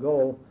problem to the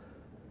goal,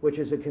 which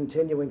is a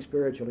continuing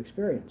spiritual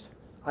experience.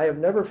 I have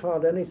never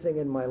found anything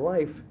in my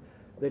life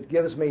that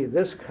gives me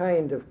this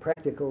kind of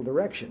practical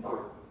direction,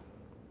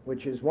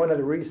 which is one of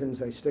the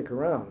reasons I stick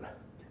around.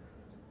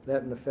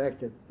 That and the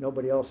fact that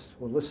nobody else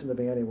will listen to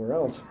me anywhere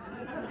else.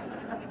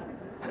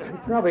 You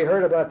probably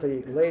heard about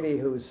the lady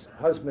whose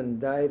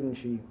husband died,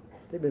 and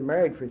they'd been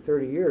married for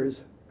 30 years,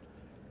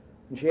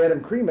 and she had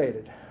him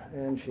cremated,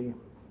 and she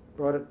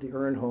brought the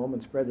urn home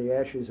and spread the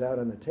ashes out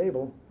on the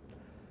table.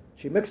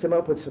 She mixed them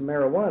up with some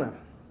marijuana.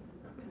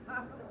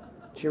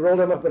 She rolled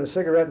them up in a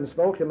cigarette and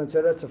smoked them and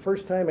said that's the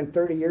first time in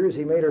 30 years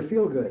he made her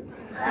feel good.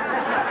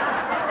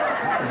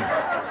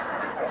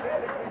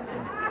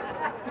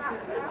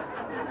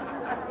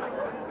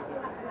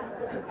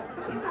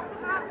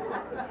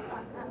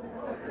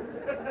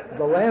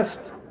 The last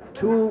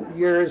 2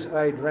 years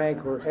I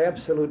drank were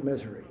absolute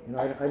misery.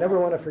 I never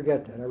want to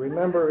forget that. I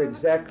remember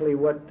exactly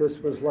what this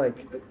was like.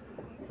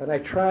 And I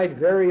tried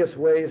various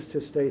ways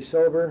to stay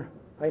sober.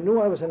 I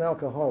knew I was an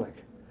alcoholic.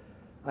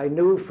 I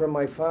knew from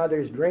my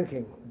father's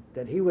drinking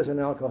that he was an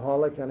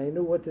alcoholic, and I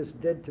knew what this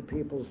did to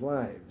people's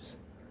lives.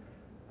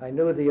 I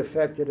knew the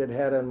effect it had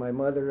had on my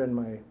mother and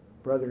my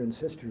brother and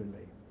sister and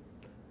me.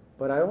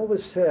 But I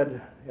always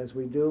said, as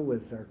we do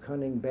with our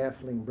cunning,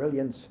 baffling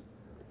brilliance,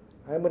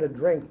 I'm going to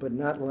drink, but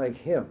not like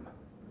him.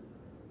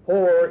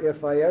 Or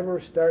if I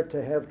ever start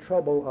to have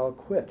trouble, I'll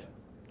quit.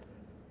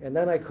 And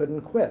then I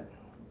couldn't quit.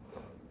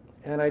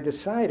 And I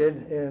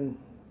decided, and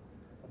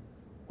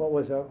a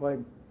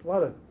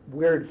lot of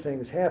weird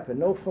things happened.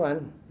 No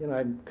fun.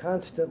 I'm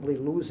constantly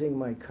losing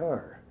my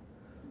car.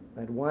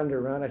 I'd wander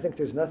around. I think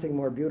there's nothing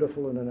more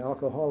beautiful than an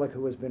alcoholic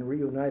who has been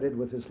reunited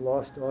with his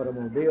lost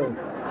automobile.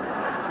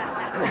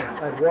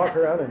 I'd walk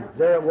around, and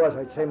there it was.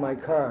 I'd say, my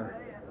car.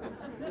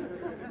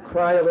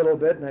 Cry a little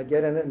bit, and I'd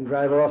get in it and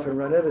drive off and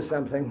run into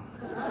something.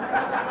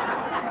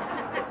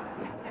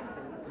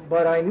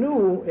 But I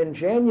knew in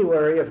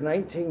January of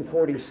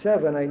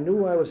 1947, I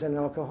knew I was an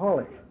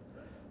alcoholic.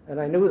 And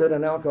I knew that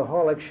an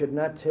alcoholic should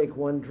not take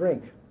one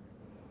drink.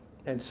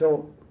 And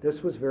so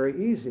this was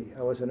very easy.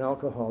 I was an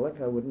alcoholic.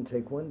 I wouldn't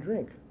take one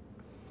drink.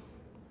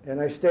 And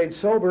I stayed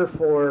sober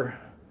for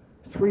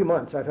 3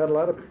 months. I've had a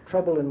lot of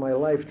trouble in my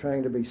life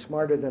trying to be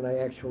smarter than I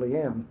actually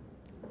am,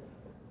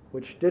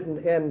 which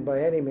didn't end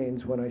by any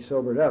means when I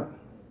sobered up.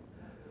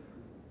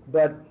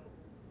 But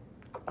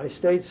I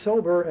stayed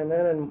sober, and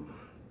then in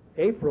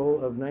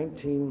April of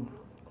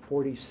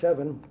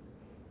 1947,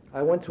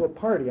 I went to a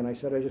party, and I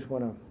said, I just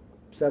want to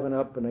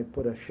 7-Up, and I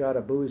put a shot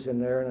of booze in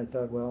there, and I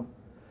thought, well,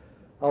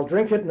 I'll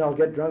drink it and I'll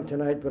get drunk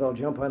tonight, but I'll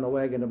jump on the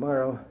wagon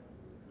tomorrow.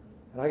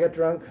 And I got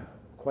drunk,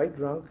 quite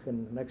drunk,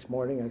 and the next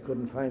morning I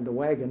couldn't find the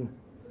wagon.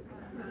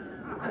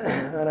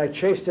 And I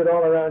chased it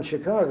all around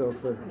Chicago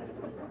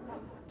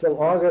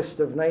till August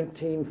of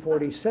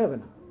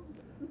 1947.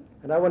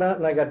 And I went out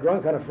and I got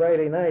drunk on a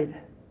Friday night,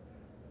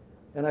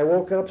 and I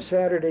woke up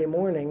Saturday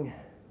morning,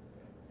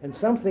 and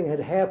something had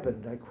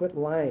happened. I quit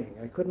lying.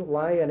 I couldn't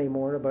lie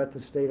anymore about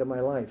the state of my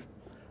life.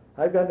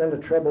 I've gotten into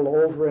trouble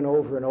over and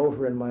over and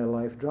over in my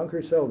life, drunk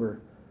or sober,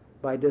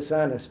 by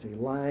dishonesty,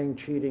 lying,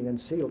 cheating, and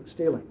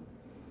stealing.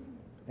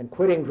 And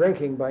quitting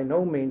drinking by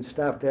no means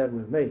stopped that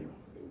with me.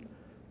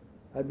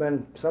 I've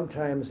been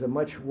sometimes a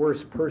much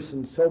worse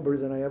person sober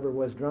than I ever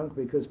was drunk,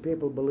 because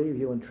people believe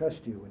you and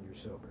trust you when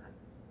you're sober.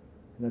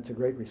 And that's a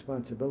great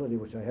responsibility,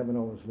 which I haven't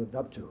always lived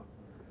up to.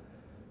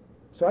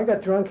 So I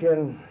got drunk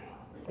in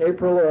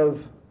April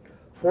of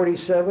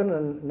 47,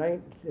 and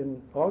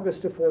in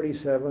August of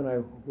 47, I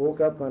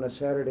woke up on a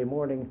Saturday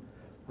morning.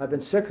 I've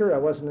been sicker. I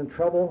wasn't in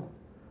trouble.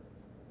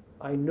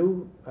 I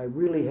knew I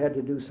really had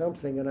to do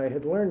something, and I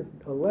had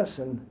learned a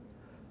lesson.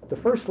 The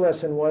first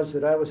lesson was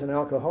that I was an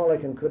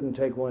alcoholic and couldn't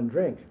take one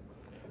drink.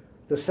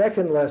 The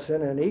second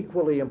lesson, and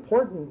equally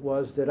important,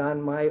 was that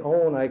on my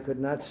own I could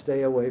not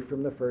stay away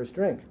from the first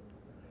drink.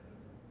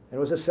 It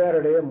was a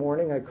Saturday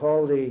morning. I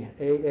called the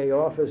AA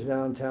office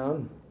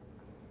downtown,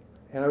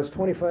 and I was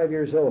 25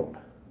 years old.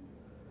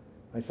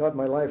 I thought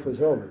my life was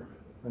over,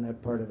 and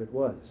that part of it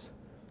was.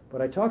 But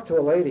I talked to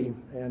a lady,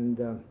 and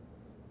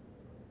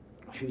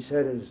she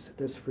said, "Is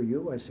this for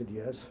you?" I said,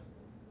 "Yes."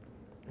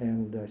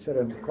 And I said,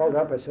 I called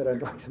up, I said,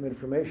 "I'd like some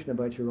information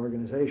about your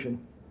organization."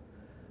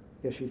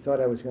 Yes, she thought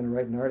I was going to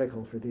write an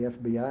article for the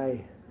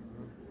FBI.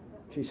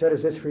 She said,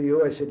 "Is this for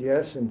you?" I said,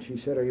 "Yes." And she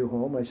said, "Are you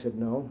home?" I said,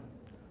 "No."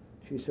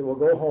 She said, "Well,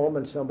 go home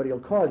and somebody will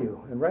call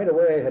you." And right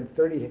away I had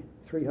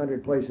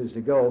 3,300 places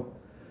to go.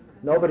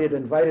 Nobody had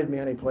invited me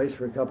any place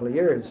for a couple of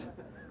years.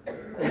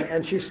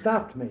 And she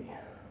stopped me.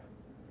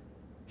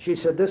 She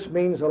said, "This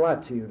means a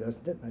lot to you,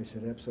 doesn't it?" I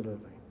said,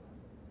 "Absolutely."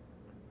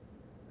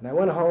 And I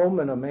went home,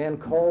 and a man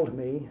called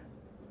me,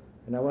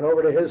 and I went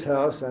over to his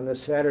house on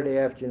this Saturday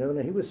afternoon,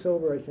 and he was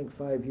sober, I think,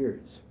 5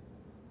 years.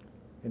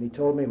 And he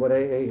told me what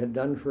AA had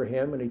done for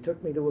him, and he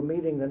took me to a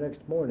meeting the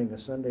next morning, a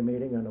Sunday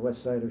meeting on the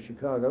west side of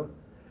Chicago,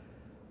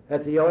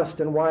 at the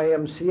Austin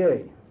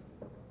YMCA.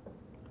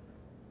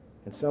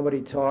 And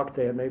somebody talked.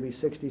 They had maybe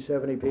 60,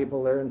 70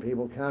 people there, and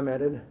people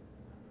commented.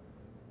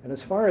 And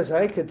as far as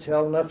I could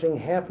tell, nothing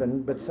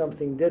happened, but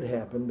something did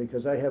happen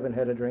because I haven't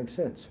had a drink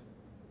since.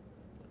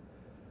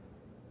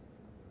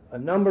 A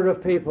number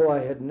of people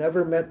I had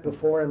never met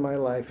before in my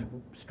life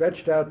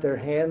stretched out their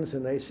hands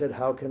and they said,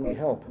 "How can we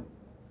help?"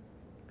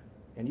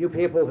 And you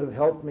people have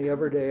helped me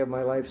every day of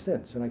my life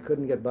since, and I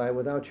couldn't get by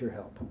without your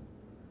help.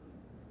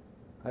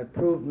 I've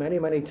proved many,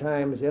 many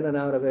times in and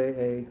out of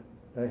AA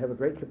that I have a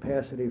great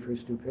capacity for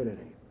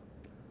stupidity.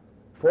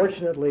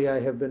 Fortunately, I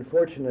have been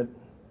fortunate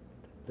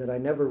that I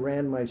never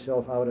ran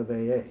myself out of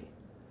AA,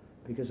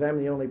 because I'm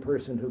the only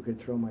person who could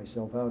throw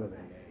myself out of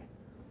AA.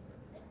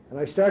 And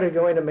I started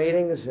going to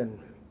meetings and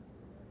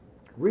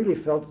really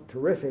felt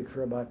terrific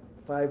for about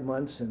 5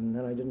 months, and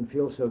then I didn't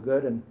feel so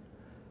good, and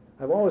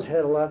I've always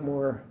had a lot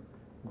more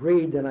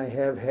greed than I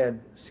have had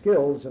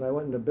skills, and I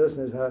went into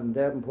business out in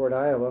Davenport,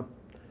 Iowa,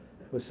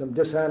 with some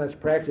dishonest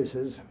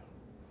practices,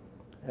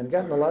 and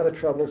got in a lot of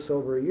trouble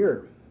sober a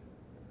year.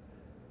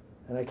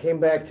 And I came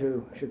back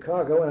to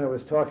Chicago, and I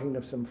was talking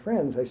to some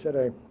friends. I said,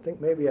 "I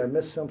think maybe I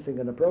missed something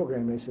in the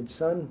program." They said,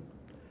 "Son,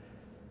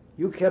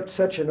 you kept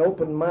such an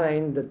open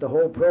mind that the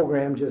whole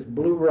program just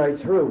blew right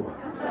through."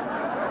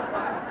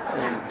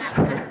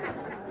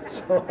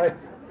 So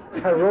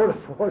I wrote a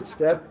 4th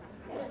step,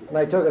 and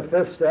I took a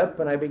 5th step,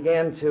 and I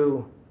began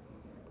to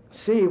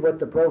see what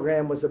the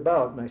program was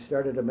about. And I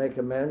started to make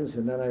amends,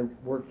 and then I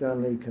worked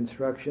on the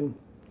construction.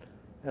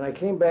 And I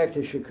came back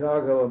to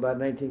Chicago about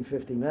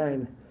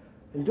 1959.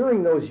 And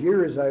during those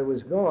years I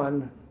was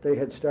gone, they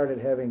had started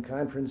having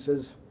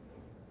conferences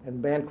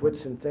and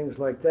banquets and things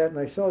like that, and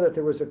I saw that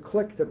there was a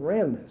clique that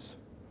ran this.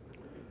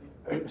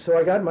 So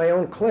I got my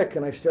own clique,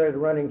 and I started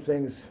running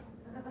things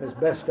as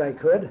best I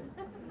could.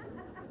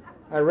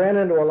 I ran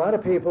into a lot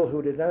of people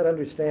who did not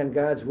understand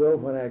God's will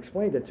when I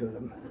explained it to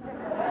them.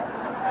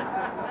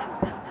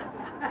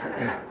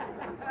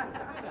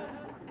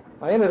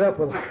 I ended up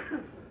with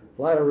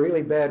a lot of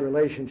really bad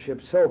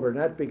relationships sober,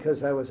 not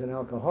because I was an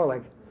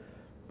alcoholic,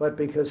 but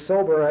because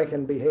sober I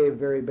can behave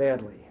very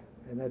badly,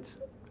 and that's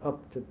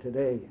up to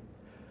today.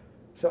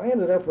 So I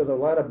ended up with a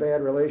lot of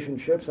bad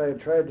relationships. I had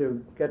tried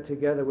to get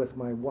together with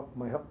my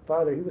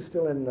father. He was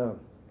still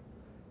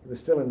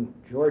in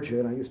Georgia,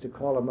 and I used to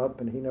call him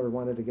up, and he never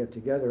wanted to get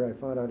together. I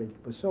found out he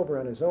was sober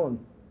on his own.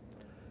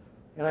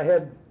 And I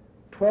had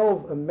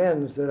 12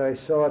 amends that I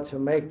saw to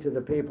make to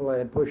the people I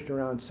had pushed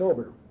around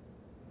sober.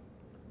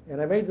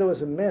 And I made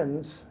those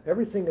amends.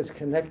 Everything is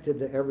connected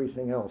to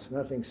everything else.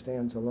 Nothing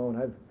stands alone.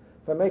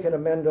 If I make an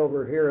amend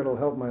over here, it'll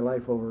help my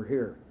life over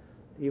here,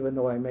 even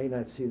though I may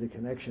not see the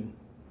connection.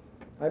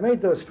 I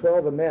made those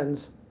 12 amends,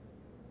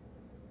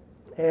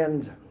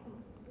 and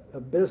a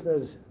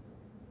business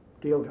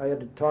deal, I had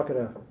to talk at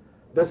a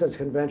business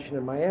convention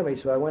in Miami,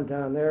 so I went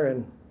down there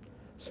and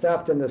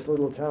stopped in this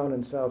little town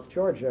in South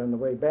Georgia on the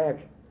way back.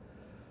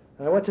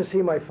 And I went to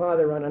see my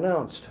father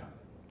unannounced.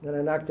 Then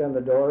I knocked on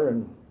the door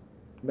and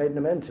made an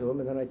amend to him,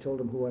 and then I told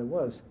him who I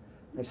was.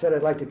 I said,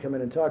 "I'd like to come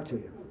in and talk to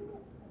you."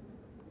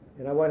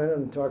 And I went in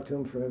and talked to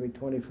him for maybe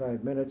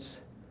 25 minutes.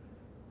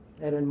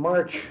 And in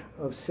March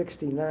of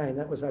 69,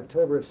 that was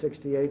October of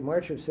 68,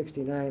 March of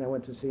 69, I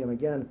went to see him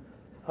again,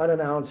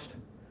 unannounced,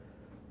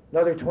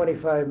 another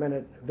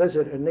 25-minute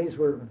visit, and these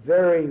were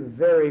very,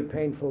 very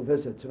painful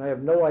visits, and I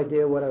have no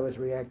idea what I was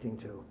reacting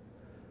to.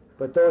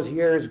 But those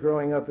years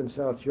growing up in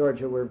South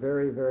Georgia were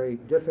very, very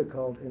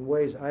difficult in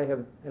ways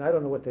and I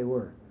don't know what they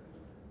were.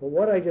 But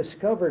what I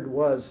discovered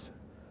was,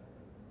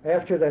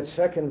 after that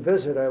second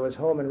visit, I was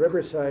home in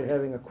Riverside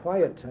having a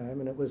quiet time,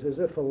 and it was as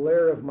if a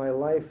layer of my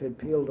life had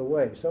peeled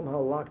away,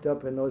 somehow locked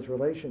up in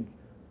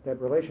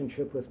that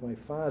relationship with my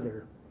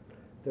father.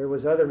 There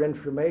was other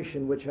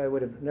information which I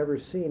would have never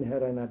seen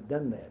had I not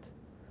done that.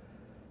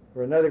 There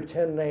were another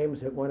 10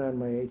 names that went on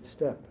my 8th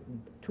step.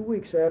 And 2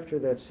 weeks after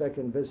that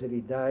second visit,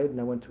 he died,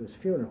 and I went to his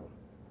funeral.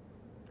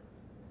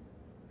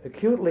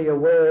 Acutely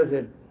aware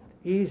that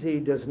easy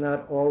does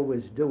not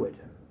always do it.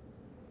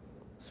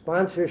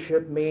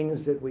 Sponsorship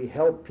means that we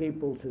help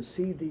people to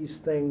see these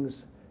things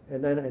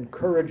and then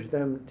encourage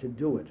them to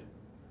do it.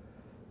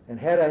 And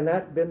had I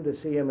not been to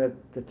see him at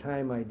the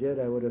time I did,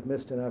 I would have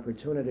missed an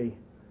opportunity,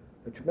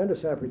 a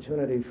tremendous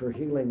opportunity for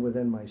healing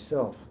within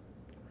myself.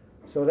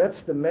 So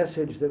that's the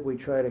message that we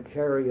try to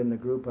carry in the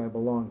group I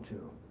belong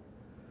to.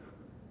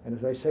 And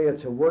as I say,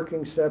 it's a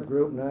working step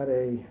group, not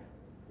a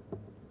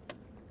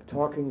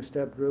talking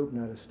step group,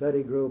 not a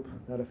study group,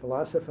 not a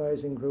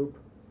philosophizing group.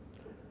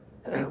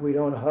 We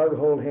don't hug,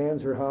 hold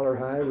hands, or holler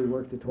high. We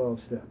work the 12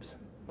 steps.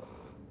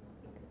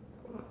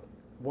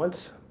 Once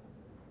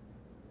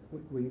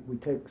we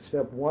take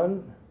step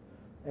 1,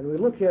 and we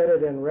look at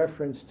it in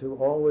reference to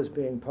always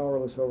being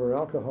powerless over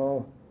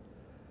alcohol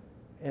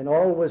and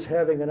always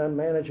having an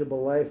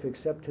unmanageable life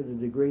except to the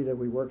degree that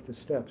we work the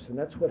steps. And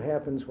that's what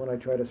happens when I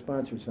try to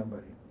sponsor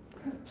somebody.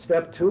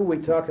 Step 2, we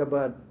talk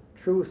about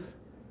truth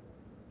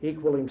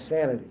equaling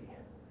sanity.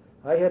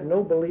 I had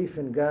no belief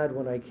in God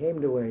when I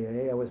came to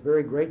AA. I was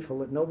very grateful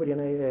that nobody in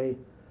AA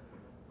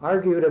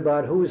argued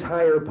about whose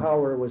higher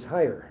power was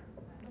higher.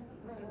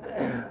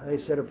 They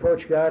said,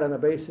 approach God on the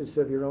basis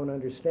of your own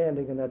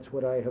understanding, and that's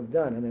what I have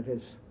done, and it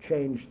has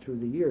changed through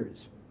the years.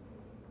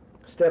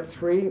 Step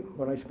 3,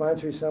 when I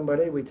sponsor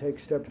somebody, we take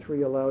step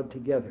 3 aloud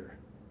together.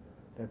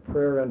 That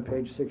prayer on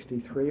page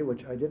 63,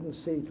 which I didn't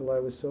see till I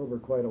was sober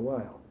quite a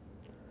while.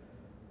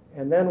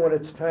 And then when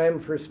it's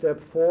time for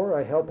step 4,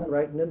 I help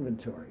write an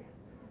inventory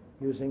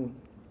using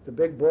the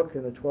big book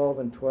and the 12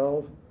 and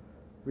 12,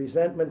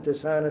 resentment,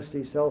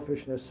 dishonesty,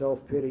 selfishness,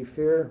 self-pity,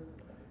 fear,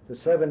 the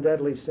 7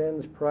 deadly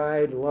sins,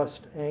 pride,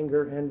 lust,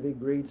 anger, envy,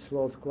 greed,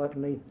 sloth,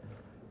 gluttony,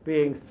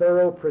 being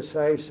thorough,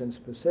 precise, and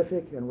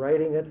specific in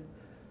writing it,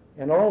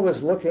 and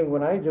always looking,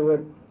 when I do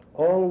it,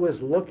 always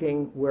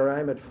looking where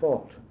I'm at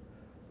fault.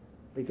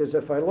 Because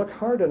if I look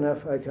hard enough,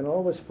 I can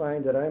always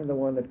find that I'm the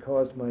one that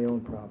caused my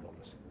own problems.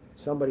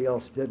 Somebody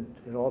else didn't.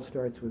 It all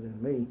starts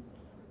within me,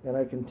 and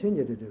I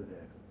continue to do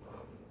that.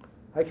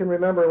 I can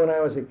remember when I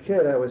was a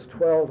kid, I was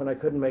 12 and I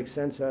couldn't make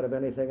sense out of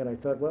anything, and I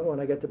thought, well, when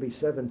I get to be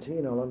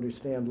 17, I'll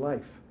understand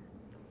life.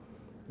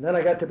 And then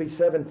I got to be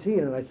 17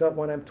 and I thought,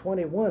 when I'm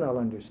 21, I'll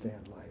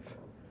understand life.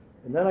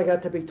 And then I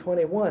got to be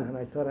 21 and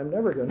I thought, I'm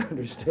never going to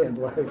understand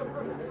life.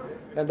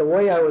 And the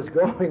way I was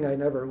going, I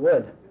never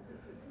would.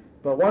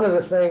 But one of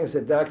the things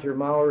that Dr.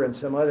 Maurer and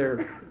some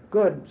other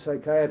good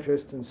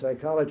psychiatrists and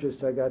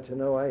psychologists I got to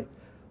know,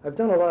 I've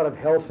done a lot of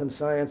health and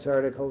science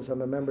articles.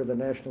 I'm a member of the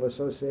National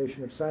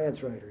Association of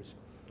Science Writers.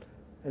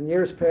 In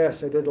years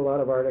past, I did a lot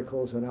of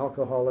articles on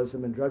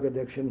alcoholism and drug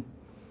addiction.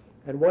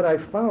 And what I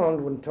found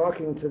when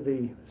talking to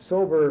the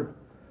sober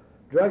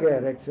drug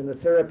addicts in the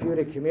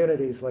therapeutic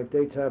communities like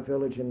Daytop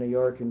Village in New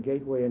York and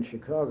Gateway in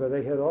Chicago,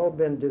 they had all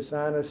been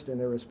dishonest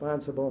and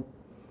irresponsible,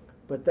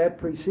 but that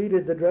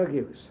preceded the drug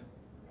use.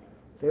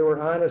 They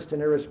were honest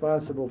and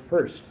irresponsible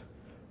first.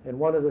 And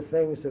one of the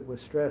things that was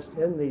stressed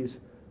in these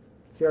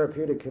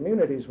therapeutic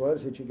communities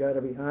was that you got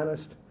to be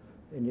honest,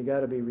 and you got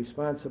to be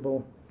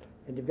responsible,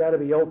 and you've got to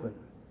be open.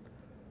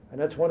 And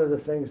that's one of the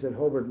things that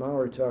Hobart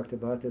Maurer talked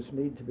about, this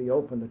need to be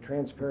open, the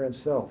transparent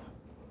self.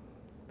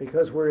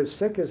 Because we're as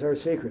sick as our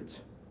secrets.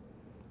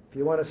 If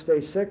you want to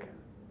stay sick,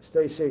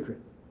 stay secret.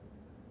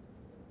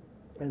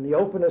 And the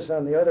openness,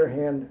 on the other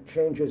hand,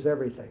 changes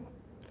everything.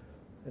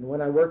 And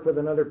when I work with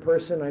another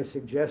person, I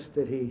suggest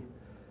that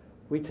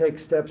we take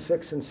steps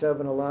 6 and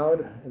 7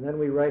 aloud, and then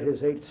we write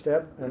his 8th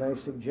step, and I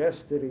suggest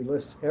that he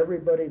lists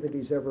everybody that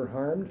he's ever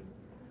harmed.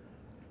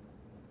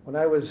 When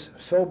I was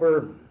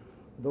sober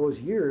those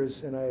years,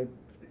 and I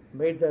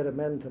made that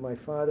amend to my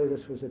father,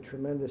 this was a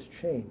tremendous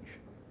change.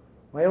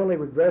 My only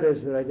regret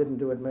is that I didn't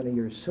do it many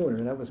years sooner,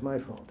 and that was my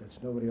fault. It's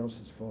nobody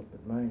else's fault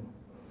but mine.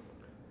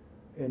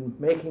 In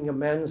making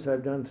amends,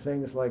 I've done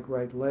things like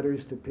write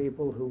letters to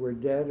people who were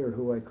dead or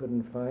who I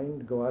couldn't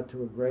find, go out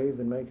to a grave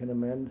and make an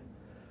amend.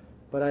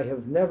 But I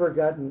have never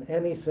gotten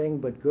anything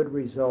but good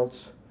results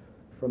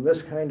from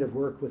this kind of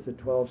work with the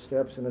 12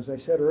 steps. And as I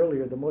said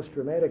earlier, the most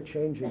dramatic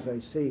changes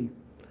I see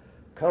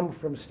come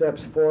from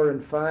steps 4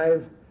 and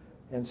 5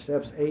 and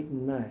steps 8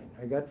 and 9.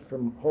 I got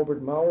from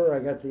Hobart Maurer, I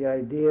got the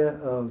idea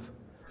of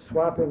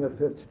swapping a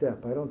 5th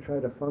step. I don't try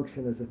to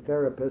function as a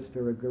therapist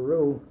or a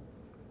guru,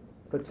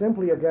 but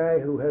simply a guy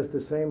who has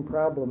the same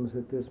problems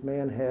that this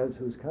man has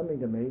who's coming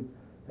to me.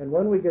 And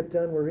when we get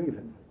done, we're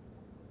even.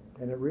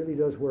 And it really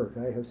does work.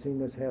 I have seen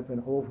this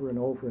happen over and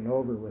over and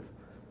over with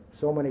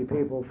so many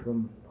people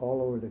from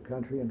all over the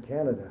country and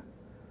Canada.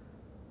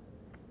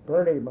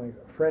 Bernie, my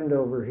friend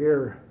over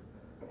here,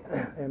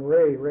 and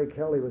Ray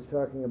Kelly was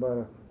talking about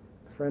a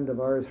friend of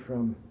ours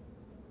from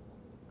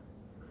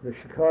the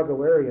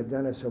Chicago area,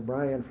 Dennis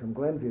O'Brien from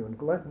Glenview.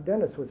 And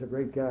Dennis was a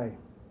great guy.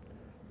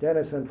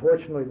 Dennis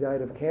unfortunately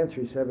died of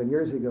cancer 7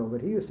 years ago,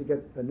 but he used to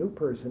get a new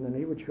person and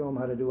he would show him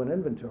how to do an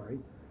inventory.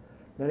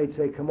 Then he'd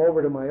say, come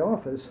over to my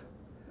office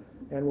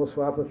and we'll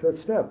swap a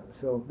 5th step.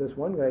 So this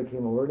one guy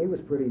came over and he was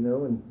pretty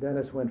new, and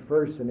Dennis went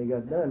first and he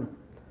got done.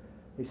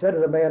 He said to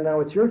the man, now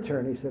it's your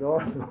turn. He said, oh,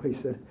 no.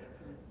 He said,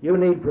 you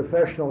need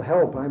professional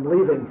help. I'm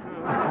leaving.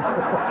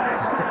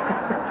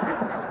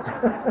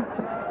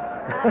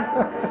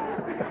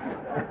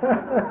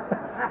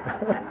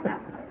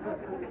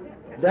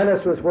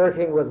 Dennis was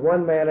working with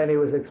one man, and he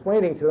was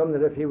explaining to him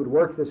that if he would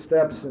work the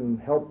steps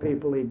and help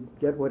people, he'd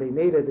get what he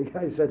needed. The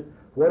guy said,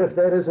 what if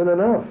that isn't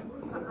enough?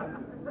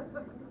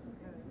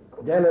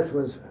 Dennis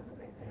was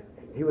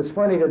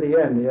funny to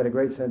the end. He had a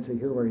great sense of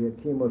humor. He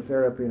had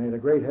chemotherapy, and he had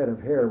a great head of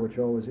hair, which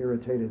always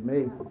irritated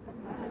me.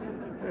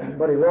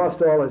 But he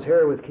lost all his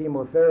hair with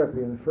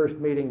chemotherapy. In the first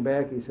meeting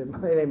back, he said,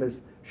 my name is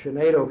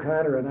Sinead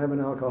O'Connor, and I'm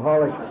an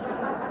alcoholic.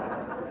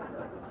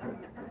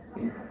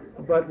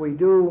 But we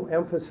do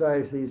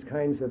emphasize these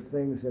kinds of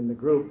things in the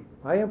group.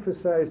 I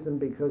emphasize them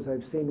because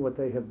I've seen what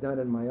they have done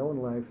in my own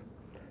life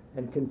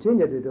and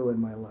continue to do in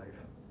my life,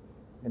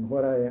 and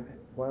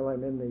while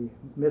I'm in the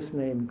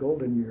misnamed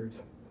golden years.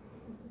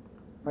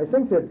 I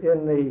think that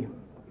in the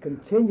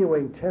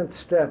continuing 10th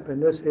step,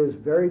 and this is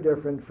very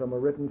different from a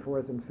written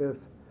 4th and 5th,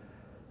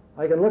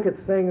 I can look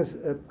at things,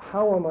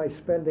 how am I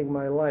spending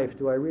my life?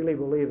 Do I really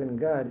believe in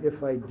God?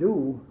 If I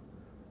do,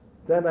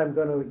 then I'm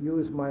going to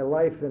use my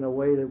life in a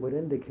way that would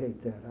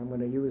indicate that. I'm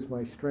going to use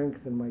my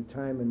strength and my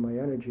time and my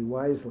energy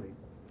wisely.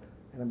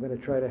 And I'm going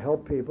to try to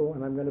help people,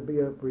 and I'm going to be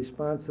a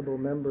responsible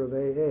member of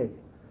AA.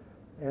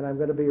 and I'm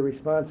going to be a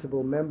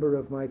responsible member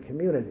of my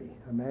community.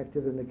 I'm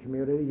active in the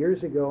community.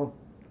 Years ago,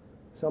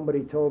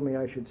 somebody told me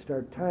I should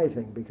start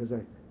tithing because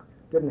I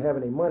didn't have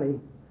any money.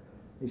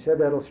 He said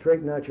that'll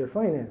straighten out your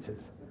finances.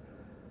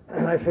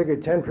 And I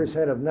figured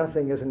 10% of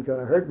nothing isn't going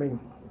to hurt me.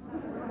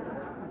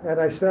 And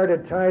I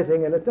started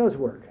tithing, and it does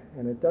work.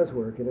 And it does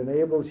work. It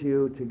enables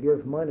you to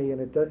give money, and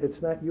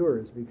it's not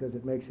yours because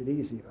it makes it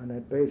easy on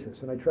that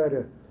basis. And I try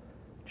to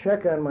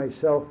check on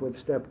myself with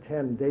step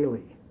 10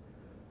 daily.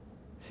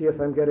 See if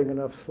I'm getting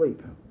enough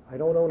sleep. I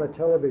don't own a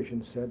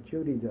television set.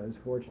 Judy does,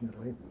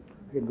 fortunately.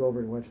 I could go over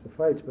and watch the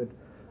fights, but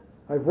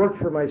I've worked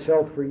for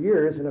myself for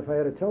years, and if I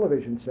had a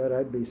television set,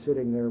 I'd be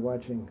sitting there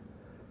watching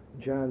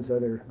John's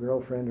other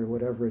girlfriend or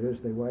whatever it is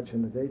they watch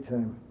in the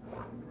daytime.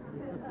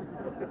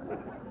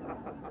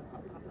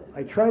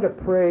 I try to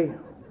pray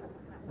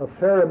a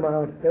fair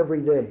amount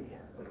every day.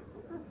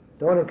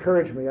 Don't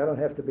encourage me. I don't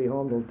have to be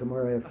home till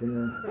tomorrow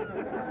afternoon.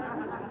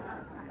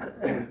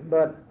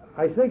 But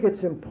I think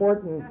it's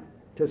important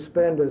to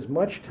spend as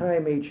much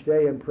time each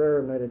day in prayer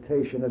and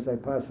meditation as I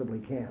possibly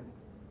can.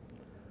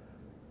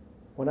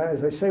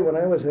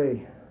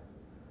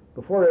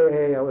 Before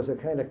AA, I was a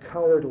kind of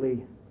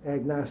cowardly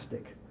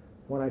agnostic.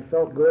 When I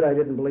felt good, I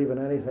didn't believe in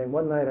anything.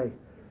 One night I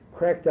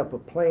cracked up a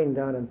plane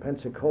down in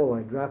Pensacola.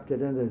 I dropped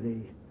it into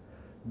the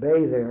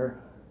bay there,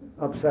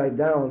 upside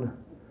down.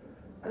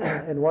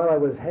 And while I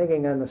was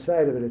hanging on the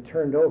side of it, it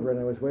turned over, and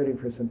I was waiting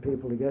for some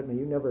people to get me.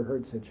 You never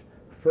heard such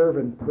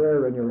fervent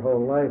prayer in your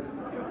whole life.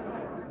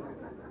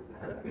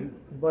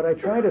 But I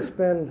try to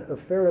spend a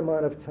fair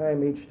amount of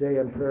time each day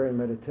in prayer and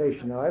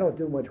meditation. Now, I don't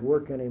do much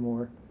work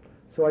anymore,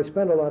 so I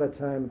spend a lot of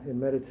time in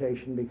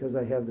meditation because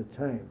I have the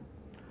time.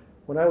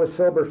 When I was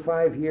sober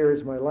 5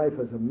 years, my life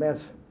was a mess,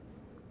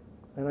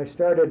 and I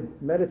started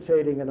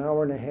meditating an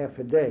hour and a half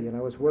a day, and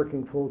I was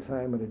working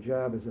full-time at a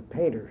job as a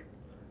painter.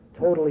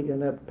 Totally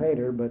inept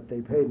painter, but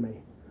they paid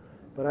me.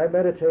 But I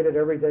meditated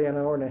every day an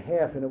hour and a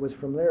half, and it was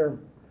from there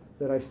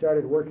that I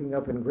started working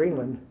up in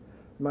Greenland.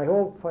 My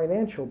whole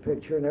financial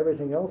picture and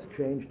everything else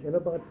changed in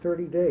about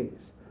 30 days,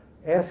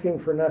 asking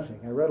for nothing.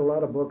 I read a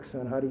lot of books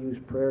on how to use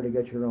prayer to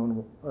get your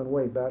own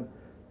way, but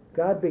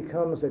God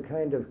becomes a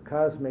kind of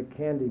cosmic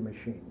candy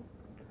machine.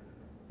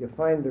 You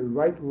find the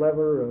right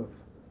lever of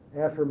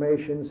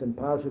affirmations and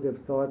positive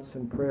thoughts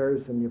and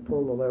prayers, and you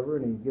pull the lever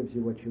and He gives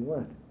you what you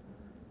want,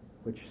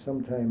 which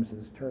sometimes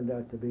has turned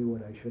out to be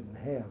what I shouldn't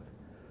have.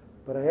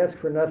 But I ask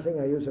for nothing.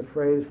 I use a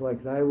phrase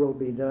like "Thy will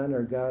be done,"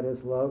 or "God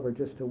is love," or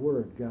just a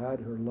word, God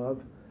or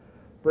love.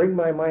 Bring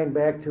my mind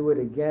back to it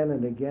again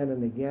and again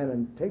and again,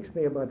 and it takes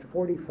me about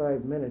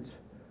 45 minutes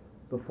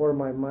before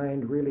my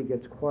mind really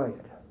gets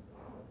quiet.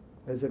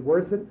 Is it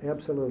worth it?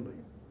 Absolutely.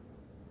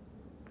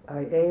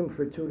 I aim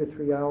for 2 to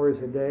 3 hours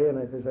a day, and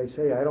as I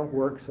say, I don't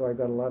work, so I've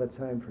got a lot of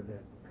time for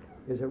that.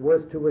 Is it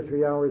worth 2 or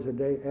 3 hours a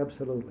day?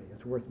 Absolutely.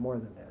 It's worth more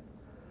than that.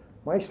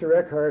 Meister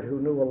Eckhart,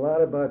 who knew a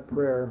lot about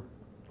prayer,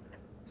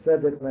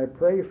 said that when I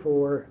pray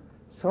for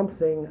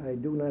something, I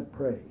do not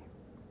pray.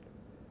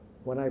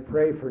 When I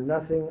pray for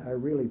nothing, I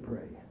really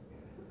pray.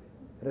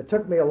 And it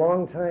took me a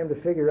long time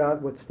to figure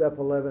out what step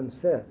 11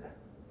 said.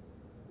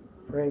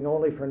 Praying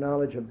only for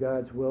knowledge of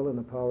God's will and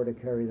the power to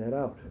carry that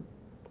out.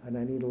 And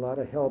I need a lot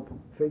of help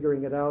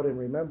figuring it out and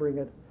remembering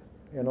it,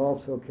 and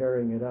also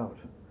carrying it out.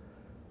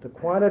 The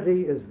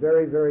quantity is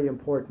very, very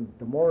important.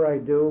 The more I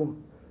do,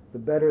 the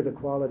better the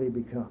quality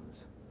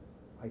becomes.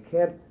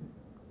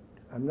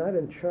 I'm not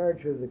in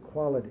charge of the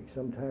quality.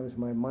 Sometimes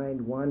my mind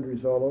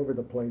wanders all over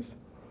the place.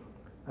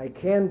 I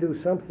can do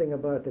something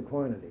about the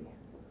quantity,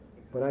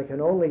 but I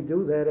can only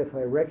do that if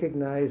I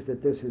recognize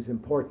that this is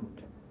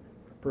important,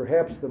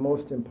 perhaps the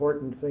most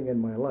important thing in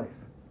my life.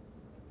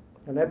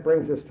 And that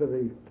brings us to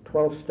the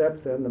 12th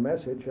step then, the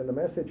message, and the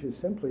message is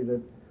simply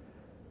that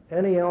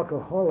any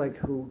alcoholic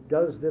who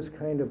does this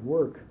kind of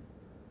work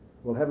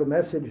will have a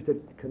message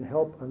that can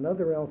help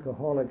another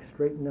alcoholic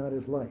straighten out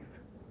his life.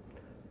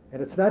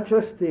 And it's not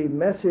just the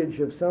message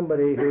of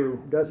somebody who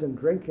doesn't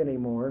drink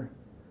anymore,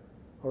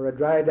 or a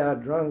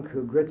dried-out drunk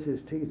who grits his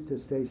teeth to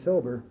stay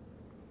sober.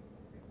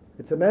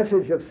 It's a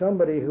message of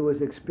somebody who has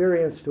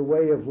experienced a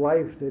way of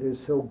life that is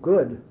so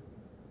good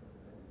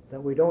that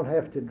we don't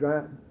have to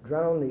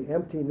drown the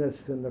emptiness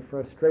and the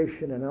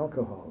frustration in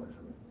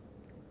alcoholism.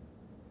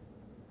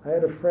 I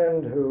had a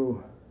friend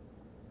who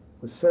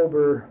was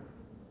sober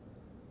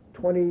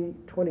 20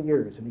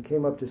 years, and he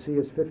came up to see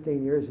us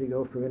 15 years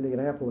ago from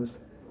Indianapolis,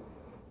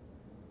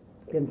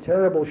 in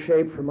terrible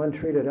shape from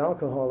untreated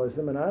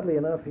alcoholism, and oddly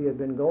enough, he had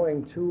been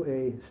going to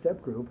a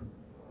step group,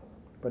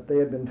 but they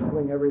had been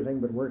doing everything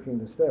but working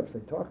the steps. They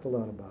talked a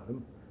lot about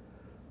him,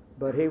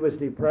 but he was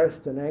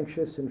depressed and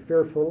anxious and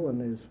fearful, and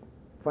his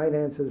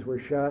finances were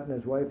shot, and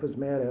his wife was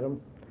mad at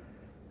him,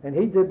 and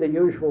he did the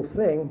usual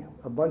thing,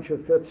 a bunch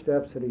of fifth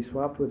steps that he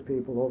swapped with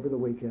people over the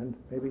weekend,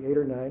 maybe 8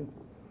 or 9,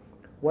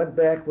 went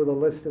back with a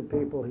list of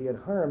people he had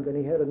harmed, and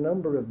he had a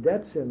number of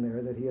debts in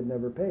there that he had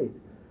never paid.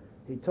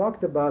 He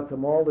talked about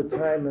them all the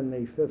time in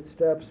the fifth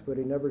steps, but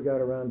he never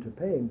got around to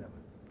paying them.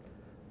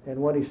 And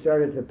when he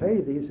started to pay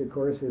these, of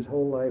course, his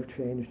whole life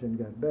changed and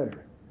got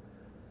better.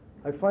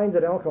 I find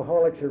that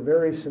alcoholics are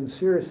very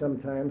sincere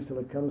sometimes till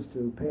it comes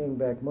to paying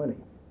back money.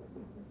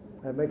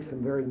 That makes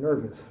them very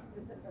nervous.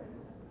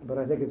 But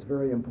I think it's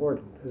very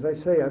important. As I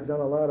say, I've done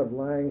a lot of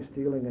lying,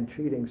 stealing, and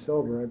cheating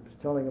sober. I was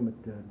telling them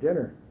at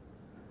dinner.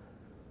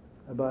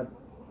 About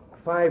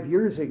 5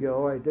 years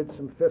ago, I did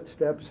some fifth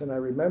steps, and I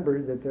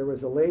remembered that there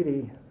was a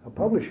lady, a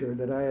publisher,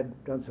 that I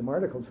had done some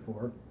articles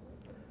for,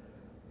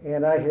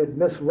 and I had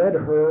misled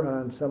her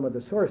on some of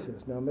the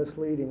sources. Now,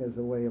 misleading is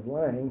a way of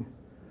lying.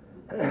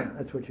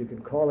 That's what you can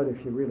call it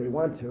if you really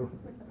want to.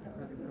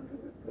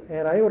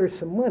 And I owed her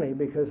some money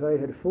because I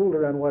had fooled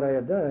her on what I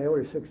had done. I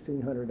owed her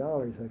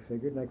 $1,600, I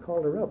figured, and I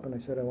called her up and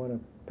I said, I want to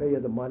pay you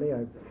the money.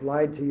 I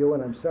lied to you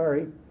and I'm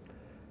sorry.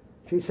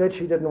 She said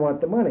she didn't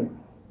want the money.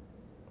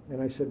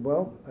 And I said,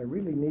 well, I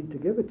really need to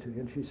give it to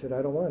you. And she said,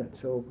 I don't want it.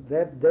 So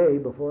that day,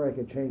 before I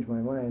could change my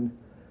mind,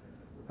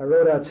 I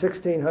wrote out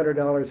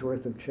 $1,600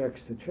 worth of checks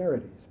to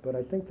charities. But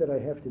I think that I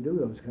have to do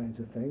those kinds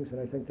of things, and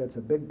I think that's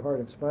a big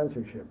part of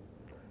sponsorship.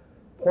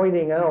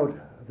 Pointing out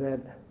that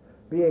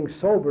being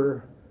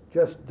sober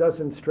just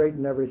doesn't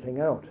straighten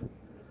everything out.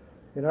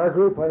 In our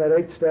group, on that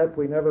 8th step,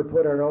 we never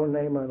put our own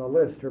name on a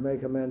list or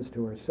make amends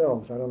to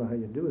ourselves. I don't know how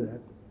you do that.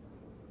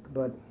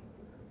 But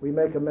we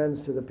make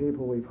amends to the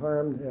people we've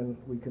harmed, and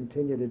we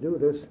continue to do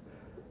this.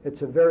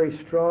 It's a very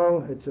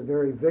strong, it's a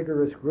very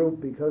vigorous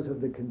group because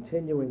of the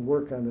continuing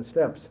work on the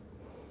steps.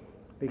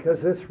 Because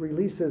this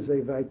releases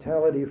a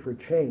vitality for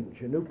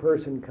change. A new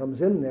person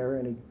comes in there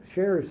and he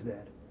shares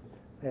that.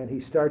 And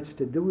he starts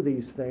to do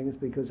these things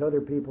because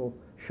other people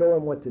show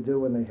him what to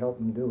do and they help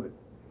him do it.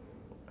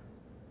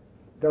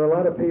 There are a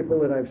lot of people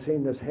that I've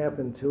seen this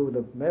happen to.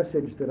 The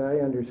message that I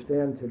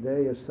understand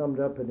today is summed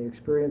up in the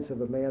experience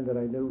of a man that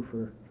I knew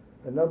for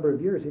a number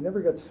of years. He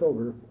never got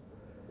sober.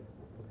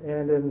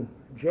 And in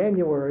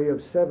January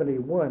of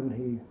 '71,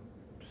 he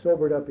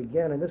sobered up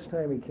again, and this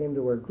time he came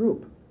to our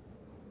group.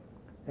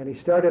 And he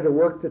started to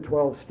work the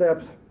 12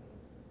 steps,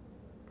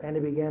 and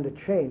he began to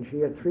change. He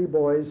had 3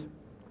 boys.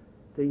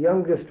 The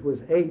youngest was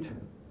 8,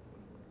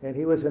 and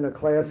he was in a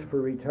class for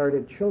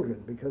retarded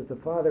children because the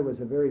father was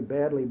a very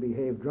badly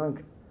behaved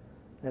drunk,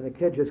 and the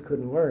kid just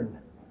couldn't learn.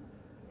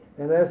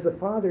 And as the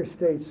father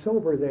stayed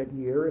sober that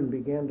year and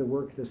began to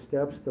work the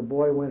steps, the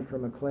boy went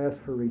from a class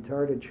for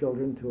retarded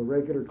children to a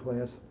regular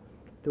class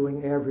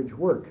doing average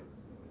work.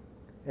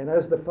 And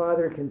as the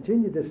father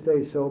continued to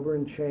stay sober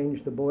and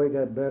change, the boy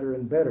got better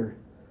and better.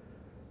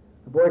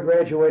 The boy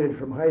graduated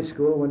from high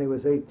school when he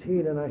was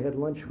 18, and I had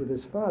lunch with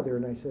his father,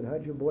 and I said,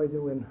 how'd your boy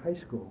do in high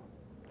school?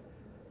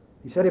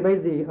 He said he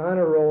made the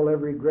honor roll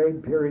every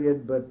grade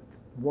period but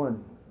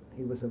 1.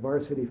 He was a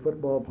varsity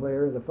football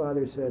player. The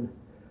father said,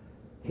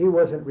 he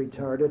wasn't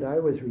retarded, I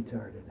was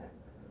retarded.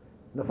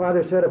 And the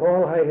father said, if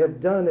all I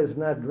had done is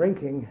not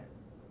drinking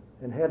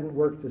and hadn't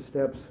worked the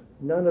steps,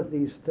 none of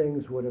these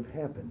things would have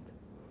happened.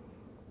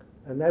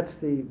 And that's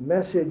the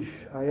message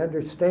I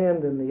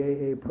understand in the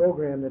AA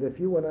program, that if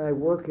you and I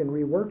work and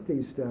rework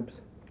these steps,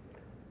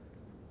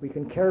 we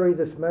can carry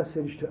this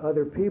message to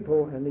other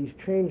people, and these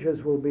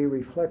changes will be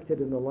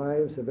reflected in the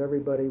lives of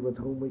everybody with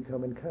whom we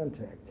come in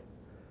contact.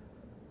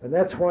 And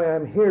that's why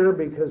I'm here,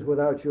 because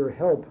without your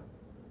help,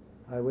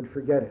 I would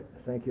forget it.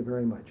 Thank you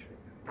very much.